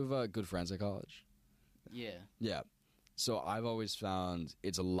you have good friends at college? Yeah. Yeah. So I've always found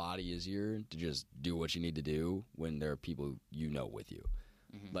it's a lot easier to just do what you need to do when there are people you know with you.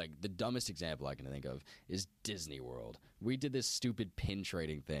 Mm-hmm. Like, the dumbest example I can think of is Disney World. We did this stupid pin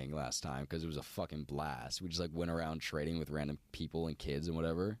trading thing last time because it was a fucking blast. We just, like, went around trading with random people and kids and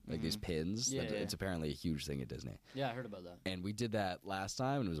whatever. Like, these pins. Yeah, It's apparently a huge thing at Disney. Yeah, I heard about that. And we did that last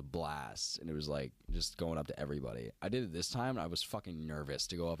time, and it was a blast. And it was, like, just going up to everybody. I did it this time, and I was fucking nervous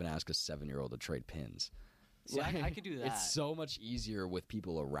to go up and ask a 7-year-old to trade pins. See, I could do that. It's so much easier with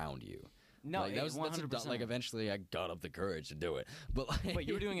people around you. No, like, that's 100%. like, eventually I got up the courage to do it. But like, Wait,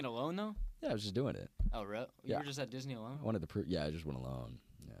 you were doing it alone though? Yeah, I was just doing it. Oh, really? You Yeah. were just at Disney alone? I wanted to prove. Yeah, I just went alone.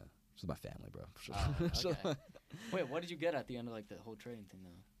 Yeah, it's with my family, bro. Oh, okay. Wait, what did you get at the end of like the whole trading thing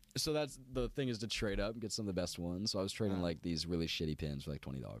though? So that's the thing, is to trade up and get some of the best ones. So I was trading like these really shitty pins for like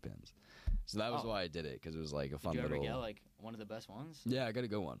 $20 pins. So that was why I did it, because it was like a fun Did you little. ever get like one of the best ones? Yeah, I got a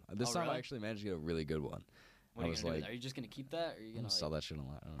good one. This time really? I actually managed to get a really good one. What are you gonna do? Are you just gonna keep that, or are you gonna sell that shit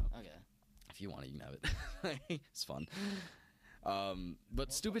online? I don't know. Okay. If you want it, you can have it. It's fun.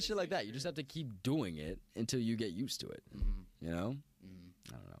 But stupid shit like that, you just have to keep doing it until you get used to it. Mm-hmm. You know?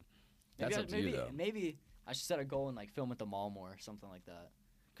 Mm-hmm. I don't know. That's up to you, though. Maybe I should set a goal and like film at the mall more, or something like that.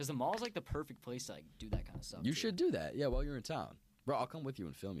 Because the mall is like the perfect place to like do that kind of stuff. You too. should do that. Yeah, while you're in town. Bro, I'll come with you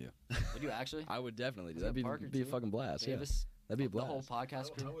and film you. Would you actually? I would definitely do Is that. that That'd Parker be a too? fucking blast. Davis? Yeah. That'd be a blast. The whole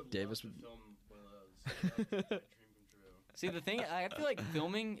podcast crew. I would Davis love would- to film one of those. That'd be my dream come true. See, the thing, I feel like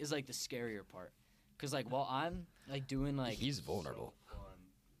filming is like the scarier part. Because like while I'm like doing like He's vulnerable. So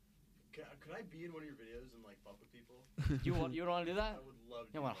fun. Could I be in one of your videos and like fuck with people? you want to do I that? would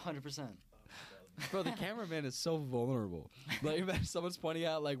love to. Yeah, 100%. Oh, my God. Bro, the cameraman is so vulnerable. Like, imagine someone's pointing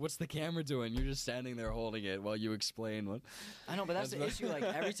out, like, what's the camera doing? You're just standing there holding it while you explain what. I know, but that's the That's issue. Like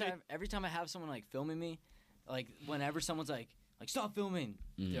every time I have someone like filming me, like whenever someone's like stop filming,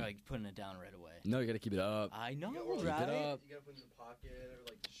 they're like putting it down right away. No, you gotta keep it up. I know, You gotta right? keep it up. You gotta put it in the pocket or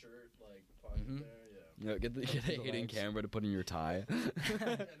like the shirt, like the pocket Mhm. there. Yeah. You know, get a hidden legs. camera to put in your tie. Yeah, no, just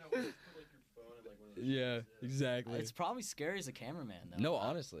put like your phone in like one of those. Yeah, shoes, exactly. It's probably scary as a cameraman, though. No,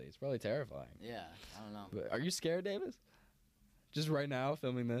 honestly, it's probably terrifying. Yeah, I don't know. But are you scared, Davis? Just right now,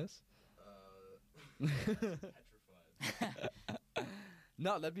 filming this? Petrified.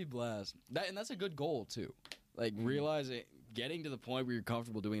 No, that'd be blast. And that's a good goal too. Like realizing, getting to the point where you're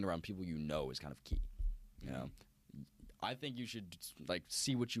comfortable doing it around people you know is kind of key. You know, I think you should like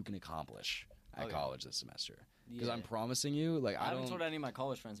see what you can accomplish at college this semester. Because I'm promising you, like I haven't don't. told any of my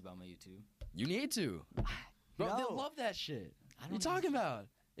college friends about my YouTube. You need to. Bro, No. they'll love that shit. I What don't are you talking about?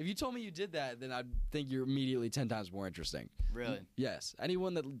 If you told me you did that, then I'd think you're immediately 10 times more interesting. Really? Yes.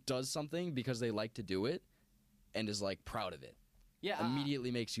 Anyone that does something because they like to do it and is like proud of it. Yeah,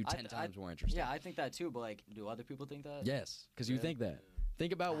 immediately makes you 10 times more interesting. Yeah, I think that too. But like, do other people think that? Yes, because you think that.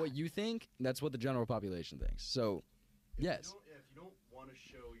 Think about what you think. That's what the general population thinks. So, yes. If you don't want to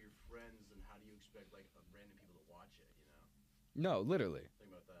show your friends, then how do you expect like random people to watch it? You know. No, literally. Think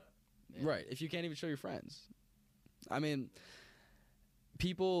about that. Yeah. Right. If you can't even show your friends. I mean,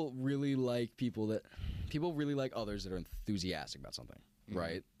 people really like others that are enthusiastic about something,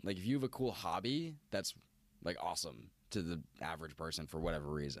 right? Like if you have a cool hobby, that's like awesome to the average person for whatever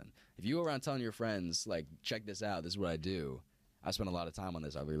reason. If you go around telling your friends, like, check this out, this is what I do. I spend a lot of time on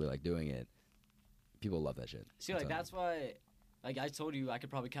this. I really like doing it. People love that shit. See, like that's why, like I told you, I could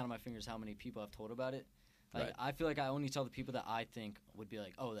probably count on my fingers how many people I've told about it. Like Right. I feel like I only tell the people that I think would be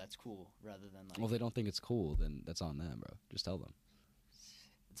like, oh, that's cool, rather than like. Well, if they don't think it's cool, then that's on them, bro. Just tell them.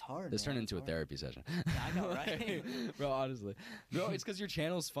 It's hard. This man. turned It's into a hard. therapy session. Yeah, I know, right? Bro, honestly. Bro, it's because your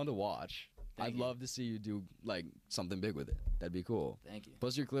channel's fun to watch. Thank I'd you. love to see you do, like, something big with it. That'd be cool. Thank you.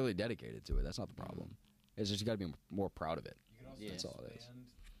 Plus, you're clearly dedicated to it. That's not the problem. It's just you got to be more proud of it. You can also Yeah. That's all it is. expand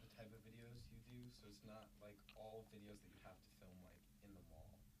the type of videos you do, so it's not like all videos that you have to film like in the mall.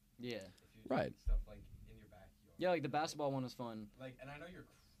 Yeah. If you Right. do stuff like in your backyard. Yeah, like the basketball one was fun. Like, and I know you're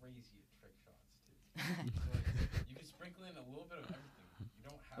crazy at trick shots too. So like, you can sprinkle in a little bit of everything. You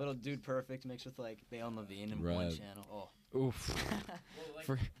don't have Little to Dude Perfect mixed with like Bayon Levine in one Right. channel. Oh. Oof. Well, like,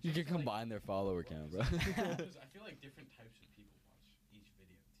 You can just, like, combine their follower count, bro. because I feel like different types of people watch each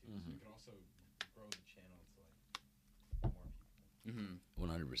video too, so you can also grow the channel to like more people.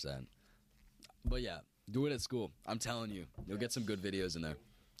 100%. But yeah, do it at school. I'm telling you. You'll get some good videos in there.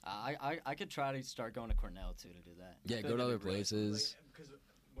 I could try to start going to Cornell too to do that. Yeah, I go feel to like other it'd be really- places. Because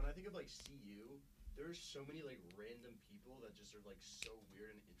when I think of like CU, there's so many like random people that just are like so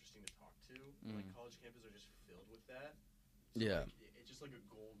weird and interesting to talk to. And, like college campuses are just filled with that. So, Yeah. like, it's just like a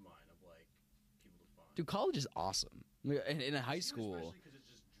gold mine of like people to find. Dude, college is awesome. In a high CU school. especially 'cause it's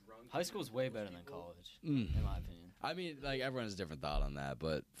just drunk High and school's way those better than people. college, Mm. in my opinion. I mean, like, everyone has a different thought on that.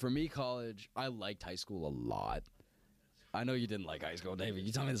 But for me, college, I liked high school a lot. I know you didn't like high school, David.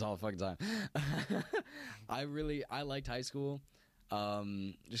 You tell me this all the fucking time. I liked high school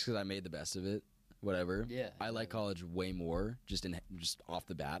just because I made the best of it. Whatever. Yeah. I like college way more. Just off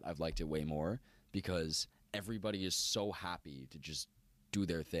the bat, I've liked it way more because everybody is so happy to just do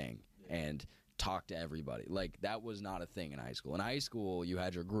their thing and talk to everybody. Like, that was not a thing in high school. In high school, you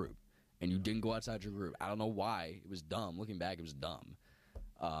had your group, and you didn't go outside your group. I don't know why. It was dumb. Looking back, it was dumb.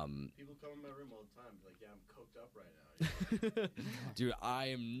 People come in my room all the time, be like, "Yeah, I'm coked up right now." Dude, I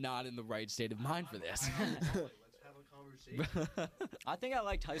am not in the right state of mind for this. Let's have a conversation. I think I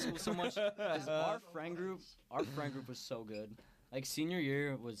liked high school so much because our friend group was so good. Like senior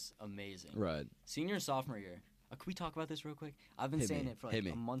year was amazing. Right. Senior and sophomore year. Can we talk about this real quick? I've been Hit saying me. it for Hit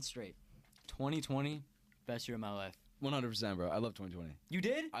like me. a month straight. 2020, best year of my life. 100%, bro. I love 2020. You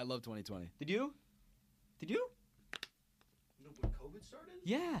did? I love 2020. Did you? Did you? No, when COVID started?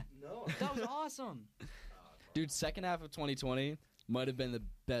 Yeah. No. That was awesome. Dude, second half of 2020 might have been the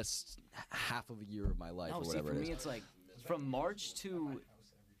best half of a year of my life No, or see, whatever for it me, is. it's like from March to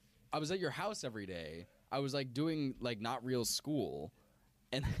I was at your house every day. I was like doing like not real school,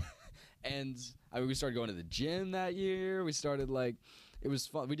 and we started going to the gym that year. We started like it was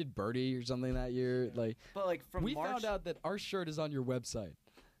fun. We did birdie or something that year. Like but like from we March. found out that our shirt is on your website.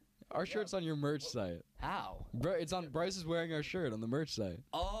 Our shirt's on your merch site. How? Bro, it's on. Bryce is wearing our shirt on the merch site.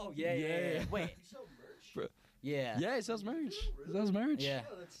 Oh yeah. Yeah. Wait. You sell merch? Bro. Yeah. Yeah, it sells merch. It sells merch. Yeah.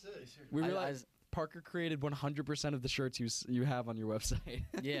 Oh, that's sick. We I- realized Parker created 100% of the shirts you have on your website.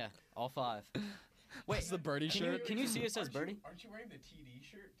 Yeah. All 5. Wait. That's the birdie Can shirt. you see it says Aren't you- birdie? Aren't you wearing the TD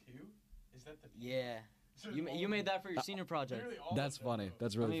shirt too? Is that the? Yeah. So You made that for your senior project. literally all That's of them, funny. though.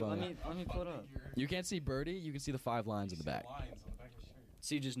 That's really Let funny. me pull it up. You can't see birdie. You can see the 5 lines in the back. Lines on the back of the shirt.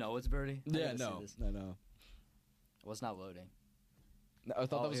 So you just know it's birdie? I Yeah, gotta see no, this. no. Well, it's not loading. No, I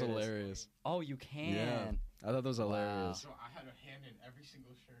thought Oh, that was here it is. hilarious. Oh, you can. Yeah. I thought that was hilarious. So I had a hand in every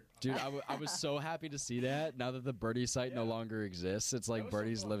single shirt. Dude, I was so happy to see that. Now that the birdie site no Yeah. longer exists, it's like That was so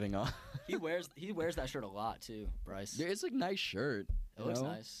birdie's fun. living on. He wears that shirt a lot too, Bryce. Dude, it's like nice shirt. It you looks know?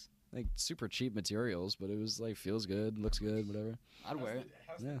 nice. Like super cheap materials, but it was like feels good, looks good, whatever. I'd wear it.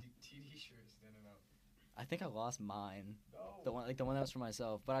 How's Yeah. the TD shirt standing out? I think I lost mine. No. The one that was for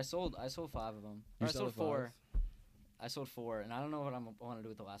myself. But I sold 5 of them. You Or I sold sold 4. I sold 4, and I don't know what I want to do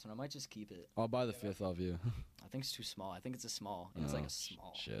with the last one. I might just keep it. I'll buy the 5th off you. I think it's too small. I think it's a small. It's like Oh, a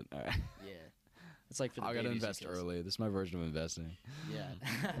small. Shit. All right. Yeah. It's like for the I gotta babies and invest kids. early. This is my version of investing. Yeah.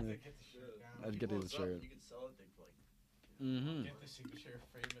 Get the shirt down. I'd get People the it's up, shirt. You can sell it for like. Mm-hmm. Get the signature,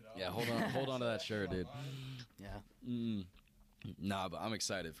 frame it up. Yeah, hold on to that shirt, dude. Yeah. Mm. Nah, but I'm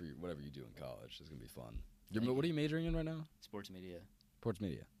excited for whatever you do in college. It's gonna be fun. What are you majoring in right now? Sports media. Sports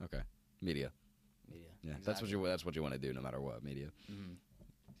media. Okay. Media. Media. Yeah, Exactly. that's what you want to do no matter what. Media. Mm-hmm.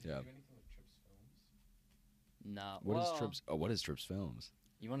 Did Yeah. you do anything with Tripp's films? No. What is Trips Films?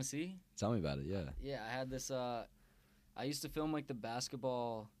 You want to see? Tell me about it. Yeah. Yeah, I had this. I used to film like the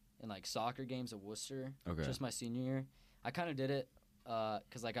basketball and like soccer games at Worcester. Okay. Just my senior year. I kind of did it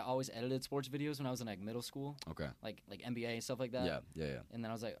because like I always edited sports videos when I was in like middle school, Okay. like NBA and stuff like that. Yeah. And then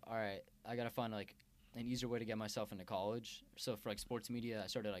I was like, all right, I gotta find like an easier way to get myself into college. So for like sports media, I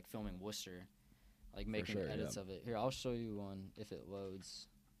started like filming Worcester, like making sure, edits of it. Here, I'll show you one if it loads.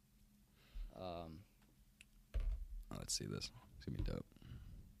 Oh, let's see this. It's gonna be dope.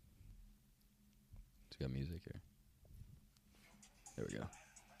 It's got music here. There we go.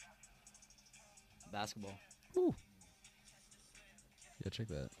 Basketball. Woo. Yeah, check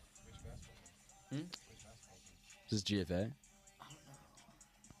that. Which basketball Hmm? team? Which basketball team? Is this GFA? I don't know.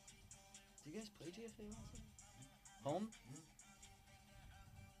 Do you guys play GFA also? Home?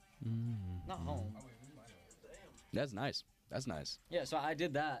 Not home. Oh, wait, we might have. That's nice. That's nice. Yeah, so I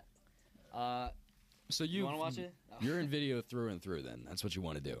did that. So You want to watch it? You're in video through and through. Then that's what you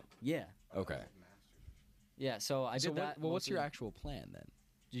want to do. Yeah. Okay. Yeah, so I did that. Well, what's your mostly- actual plan then?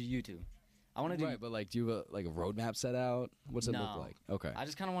 YouTube. I want to do. Right, but like, do you have a roadmap set out? What's it look No. like? Okay. I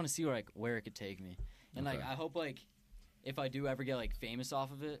just kind of want to see where it could take me, and like Okay. I hope like if I do ever get like famous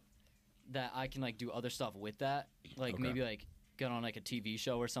off of it, that I can like do other stuff with that, like Okay. maybe like get on like a TV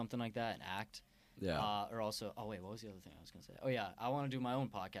show or something like that and act. Yeah. Or also, oh wait, what was the other thing I was gonna say? Oh yeah, I want to do my own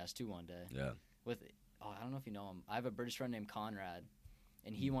podcast too one day. Yeah. With I don't know if you know him. I have a British friend named Conrad,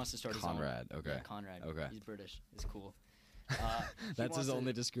 and he wants to start his own. Conrad. Okay. Yeah, Conrad. Okay. He's British. It's cool. That's his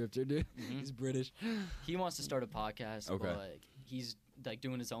only descriptor, dude. Mhm. He's British. He wants to start a podcast, Okay. but like he's like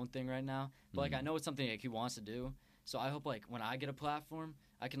doing his own thing right now. But like I know it's something like he wants to do. So I hope like when I get a platform,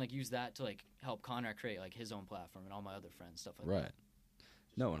 I can like use that to like help Conrad create like his own platform and all my other friends stuff like Right. that.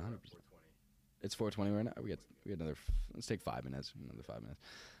 No, 100%. It's 4:20 right now. We got another. Let's take 5 minutes. Another 5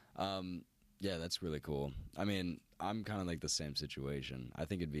 minutes. Yeah, that's really cool. I mean, I'm kind of like the same situation. I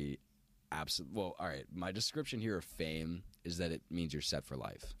think it'd be well, all right. My description here of fame is that it means you're set for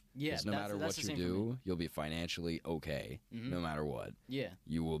life. Yeah, no matter that's what the you same for me. do, you'll be financially okay. Mhm. No matter what, Yeah.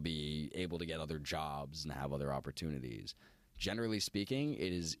 you will be able to get other jobs and have other opportunities. Generally speaking,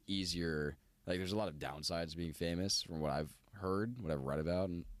 it is easier. Like, there's a lot of downsides to being famous, from what I've heard, what I've read about,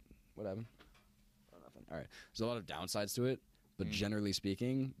 and what happened. Oh, nothing. All right, there's a lot of downsides to it, but generally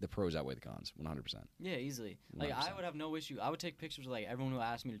speaking, the pros outweigh the cons, 100%. Yeah, easily. Like I 100%. would have no issue. I would take pictures with like everyone who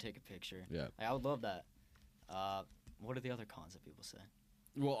asked me to take a picture. Yeah. Like, I would love that. What are the other cons that people say?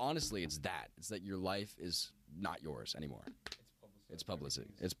 Well, honestly, it's that your life is not yours anymore. It's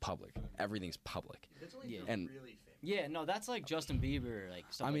publicity. It's public. Everything's public. That's only Yeah. if you're And- really famous. Yeah, no, that's like Justin Bieber, like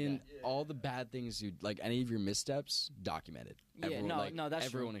stuff I like mean, that. Yeah. all the bad things you like, any of your missteps, documented. Yeah, Everyone, no, like, no, that's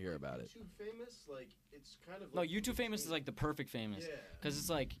everyone true. will hear about it. YouTube famous, like it's kind of No, like YouTube famous is like the perfect famous, Yeah. because it's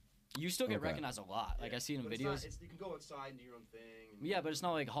like you still get Okay. recognized a lot. Like I see it in But it's videos. not- you can go outside and do your own thing. and- Yeah, but it's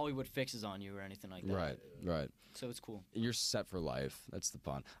not like Hollywood fixes on you or anything like that. Right, right. So it's cool. You're set for life. That's the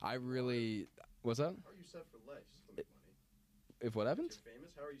fun. I really. What's that? How are you set for life? Just to make money. If what If happens? you're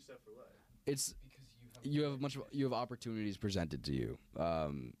famous, how are you set for life? It's Because you have opportunities presented to you.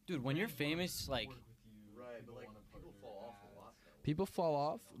 Dude, when you're famous, like Right, but like people fall off a lot. Though. People fall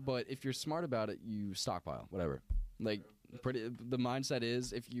off, but if you're smart about it, you stockpile. Whatever. Like, the mindset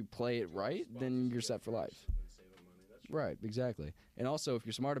is if you play it right, then you're set for life. And saving money. That's true. Right, exactly. And also, if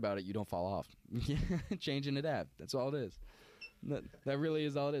you're smart about it, you don't fall off. Change and adapt. That's all it is. That really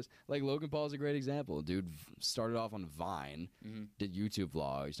is all it is. Like, Logan Paul is a great example. Dude started off on Vine, Mhm. did YouTube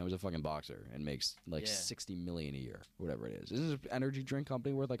vlogs. Now he's a fucking boxer and makes like Yeah. $60 million a year, whatever it is. Isn't this energy drink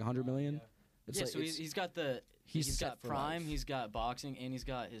company worth like $100 million? It's yeah, like, so he's got the he's set got for Prime, life. he's got boxing, and he's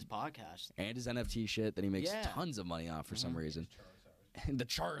got his podcast. and his NFT shit that he makes Yeah. tons of money off for some Mhm. reason. The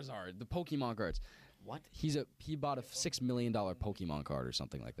Charizard, the Pokemon cards. What? He bought a $6 million Pokemon card or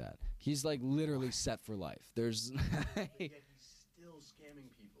something like that. He's like literally set for life. There's Yet he's still scamming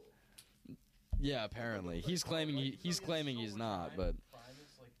people. yeah, apparently he's claiming he's not, but Prime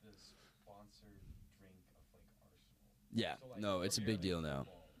is like the sponsored drink of like Arsenal. yeah, So, like, no, it's a big deal now.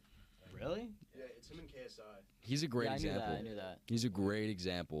 Really? Yeah, it's him and KSI. He's a great Yeah, example. I knew that. He's a great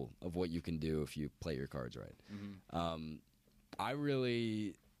example of what you can do if you play your cards right. Mhm.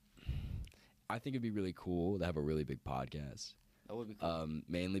 I think it'd be really cool to have a really big podcast. That would be cool.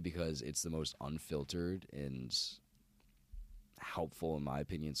 Mainly because it's the most unfiltered and helpful, in my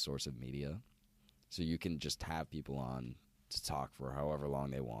opinion, source of media. So you can just have people on to talk for however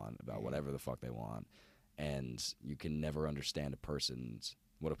long they want about whatever the fuck they want, and you can never understand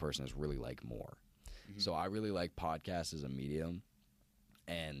what a person is really like more. So I really like podcasts as a medium,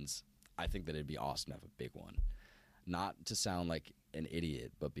 and I think that it'd be awesome to have a big one. Not to sound like an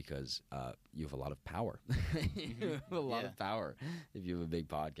idiot, but because you have a lot of power. You have a lot of power if you have a big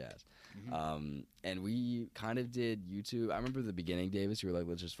podcast. And we kind of did YouTube. I remember the beginning, Davis, you were like,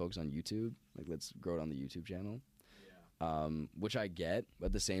 let's just focus on YouTube. Like, let's grow it on the YouTube channel. Yeah. Which I get, but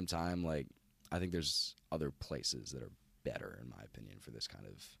at the same time, like, I think there's other places that are better, in my opinion, for this kind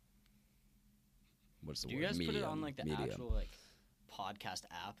of, what's the word? Do you guys put it Medium, on, like, the medium. actual, like, podcast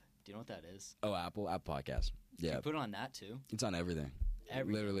app? Do you know what that is? Oh, Apple Podcast. Yeah. You put it on that, too? It's on everything.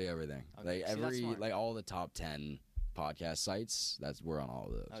 Literally everything. Okay. Like like all the top 10 podcast sites, we're on all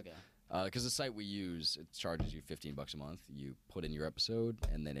of those. Okay. Because the site we use, it charges you $15 a month. You put in your episode,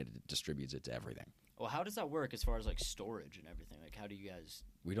 and then it distributes it to everything. Well, how does that work as far as, like, storage and everything? Like, how do you guys...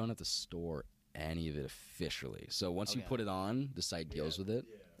 We don't have to store any of it officially. So once you put it on, the site deals with it.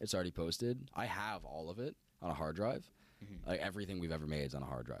 It's already posted. I have all of it on a hard drive. Like, everything we've ever made is on a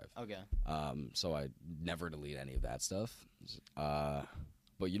hard drive. Okay. So I never delete any of that stuff.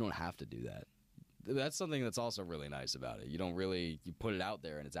 But you don't have to do that. That's something that's also really nice about it. You don't really, you put it out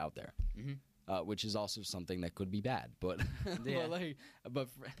there and it's out there, which is also something that could be bad. But but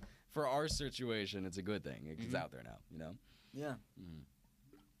for our situation, it's a good thing. It's out there now, you know? Yeah.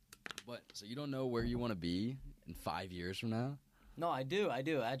 But so you don't know where you want to be in 5 years from now? No, I do. I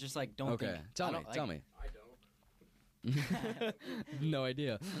just, like, don't think... Tell me. I don't. No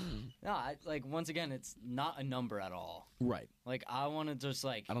idea. No, once again, it's not a number at all. Right. Like, I want to just,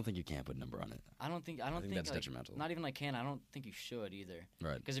 like... I don't think you can put a number on it. I don't think that's like, detrimental. Not even, like, can. I don't think you should either.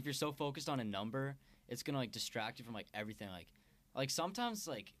 Right. Because if you're so focused on a number, it's going to, like, distract you from, like, everything. Like sometimes,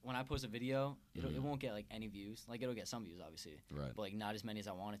 like, when I post a video, it won't get, like, any views. Like, it'll get some views, obviously. Right. But, like, not as many as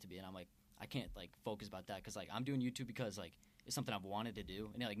I want it to be. And I'm like, I can't, like, focus about that. Because, like, I'm doing YouTube because, like, it's something I've wanted to do.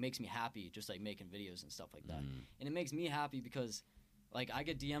 And it, like, makes me happy just, like, making videos and stuff like that. And it makes me happy because, like, I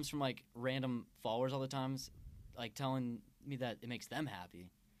get DMs from, like, random followers all the time, like, telling me that it makes them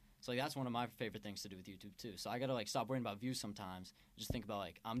happy. So, like, that's one of my favorite things to do with YouTube, too. So I got to, like, stop worrying about views sometimes. Just think about,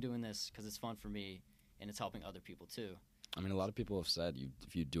 like, I'm doing this because it's fun for me and it's helping other people, too. I mean, a lot of people have said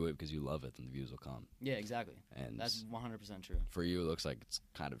if you do it because you love it, then the views will come. Yeah, exactly. And that's 100% true. For you, it looks like it's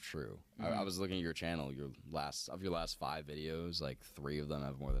kind of true. I was looking at your channel. Your last 5 videos, like 3 of them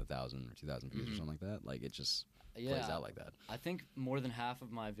have more than 1,000 or 2,000 views or something like that. Like, it just plays out like that. I think more than half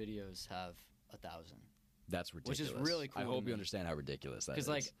of my videos have 1,000. That's ridiculous. Which is really cool. I hope you understand how ridiculous that is. Because,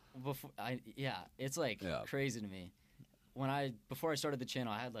 like, it's like crazy to me. Before I started the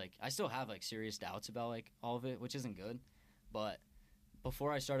channel, I still have, like, serious doubts about, like, all of it, which isn't good. But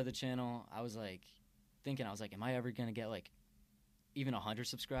before I started the channel, I was, like, thinking, am I ever going to get, like, even 100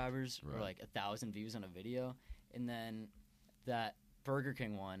 subscribers or, like, 1,000 views on a video? And then that Burger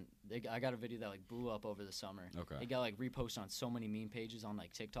King one, I got a video that, like, blew up over the summer. Okay. It got, like, reposted on so many meme pages on,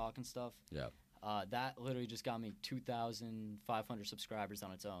 like, TikTok and stuff. Yeah. That literally just got me 2,500 subscribers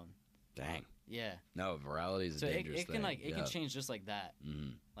on its own. Dang. Yeah. No, virality is a dangerous thing. It can change just like that.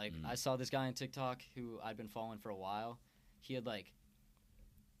 Like, I saw this guy on TikTok who I'd been following for a while. He had, like,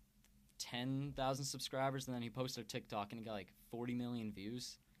 10,000 subscribers, and then he posted a TikTok, and he got, like, 40 million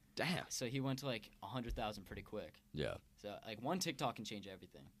views. Damn. So he went to, like, 100,000 pretty quick. Yeah. So, like, one TikTok can change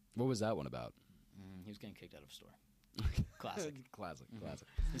everything. What was that one about? He was getting kicked out of a store. Classic. Classic.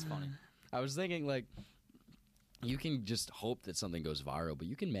 He's funny. I was thinking, like, you can just hope that something goes viral, but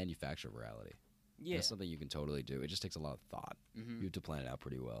you can manufacture virality. Yeah. That's something you can totally do. It just takes a lot of thought. You have to plan it out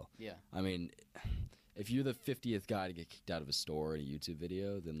pretty well. Yeah. I mean, if you're the 50th guy to get kicked out of a store in a YouTube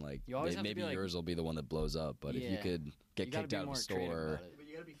video, then, like, maybe yours will be the one that blows up. But if you could get kicked out of a store... But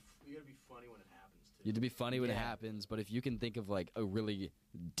you gotta be funny when it happens, too. You have to be funny when it happens, but if you can think of, like, a really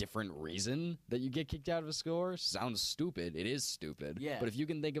different reason that you get kicked out of a store, sounds stupid. It is stupid. Yeah. But if you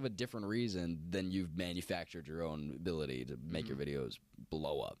can think of a different reason, then you've manufactured your own ability to make your videos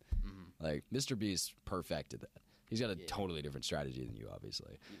blow up. Like, Mr. Beast perfected that. He's got a totally different strategy than you,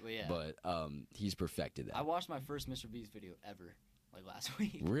 obviously. Well, yeah. But he's perfected that. I watched my first Mr. Beast video ever, like, last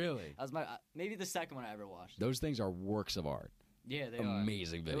week. Really? That was maybe the second one I ever watched. Those things are works of art. Yeah, they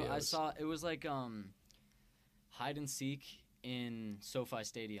Amazing are. videos. It was like hide and seek in SoFi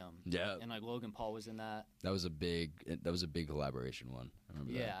Stadium. Yeah. And, like, Logan Paul was in that. That was a big collaboration one. I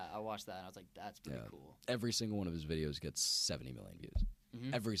remember that. Yeah, I watched that and I was like, that's pretty cool. Every single one of his videos gets 70 million views.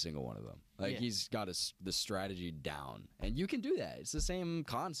 Every single one of them. Like, he's got the strategy down. And you can do that. It's the same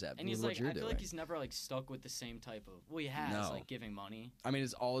concept. And he's what like, you're I feel doing. like he's never, like, stuck with the same type of, well, he has, like, giving money. I mean,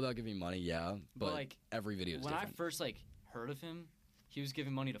 it's all about giving money, yeah. But, like, every video is different. When I first, like, heard of him, he was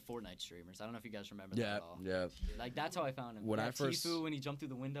giving money to Fortnite streamers. I don't know if you guys remember that Yeah, at all. yeah. Like, that's how I found him. When Yeah, I first- Tfue, when he jumped through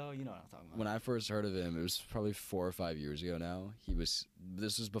the window, you know what I'm talking about. When I first heard of him, it was probably 4 or 5 years ago now. This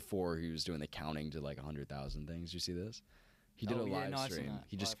was before he was doing the counting to like 100,000 things. You see this? He did Oh, a yeah, live no, I've seen stream. that.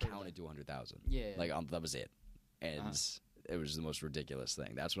 He Oh, just I've heard of counted that. to 100,000. Yeah, yeah. Like that was it. And it was the most ridiculous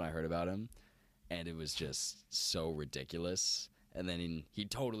thing. That's when I heard about him. And it was just so ridiculous. And then he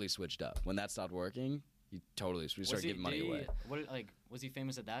totally switched up. When that stopped working, he started giving money away. Was he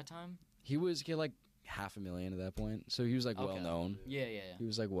famous at that time? He had like $500,000 at that point. So he was like Okay. well known. Yeah. He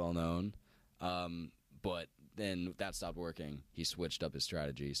was like well known. But then that stopped working. He switched up his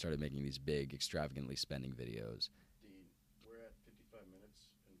strategy. He started making these big, extravagantly spending videos. Dean, we're at 55 minutes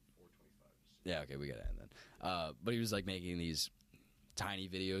and 4:25. Yeah, okay, we got to end then. But he was like making these tiny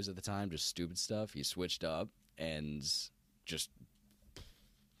videos at the time, just stupid stuff. He switched up and just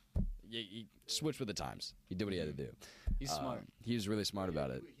he switched with the times. He did what he had to do. He's smart. He was really smart about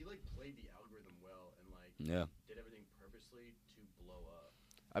it. He like played the algorithm well and like Yeah. did everything purposely to blow up.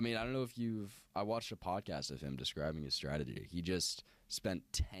 I mean, I don't know if I watched a podcast of him describing his strategy. He just spent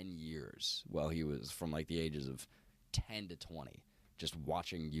 10 years while he was from like the ages of 10 to 20 just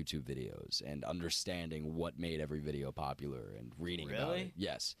watching YouTube videos and understanding what made every video popular and reading about Really? it.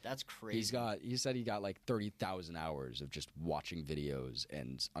 Yes. That's crazy. He said he got like 30,000 hours of just watching videos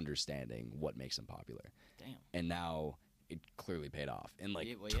and understanding what makes them popular. Damn. And now it clearly paid off. In like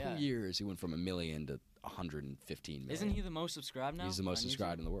Yeah, well, 2 yeah. years, he went from 1 million to 115 million. Isn't he the most subscribed now? He's the most on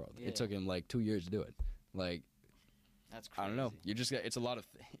subscribed YouTube? in the world. Yeah. It took him like 2 years to do it. Like, That's crazy. I don't know. You just it's a lot of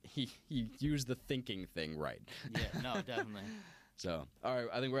he used the thinking thing right. Yeah, no, definitely. So, all right,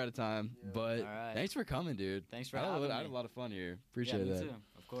 I think we're out of time. Yeah. But All right. thanks for coming, dude. Thanks for I having had a me. lot of fun here. Yeah, Appreciate me that. too.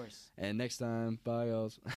 Of course. And next time, bye, y'all.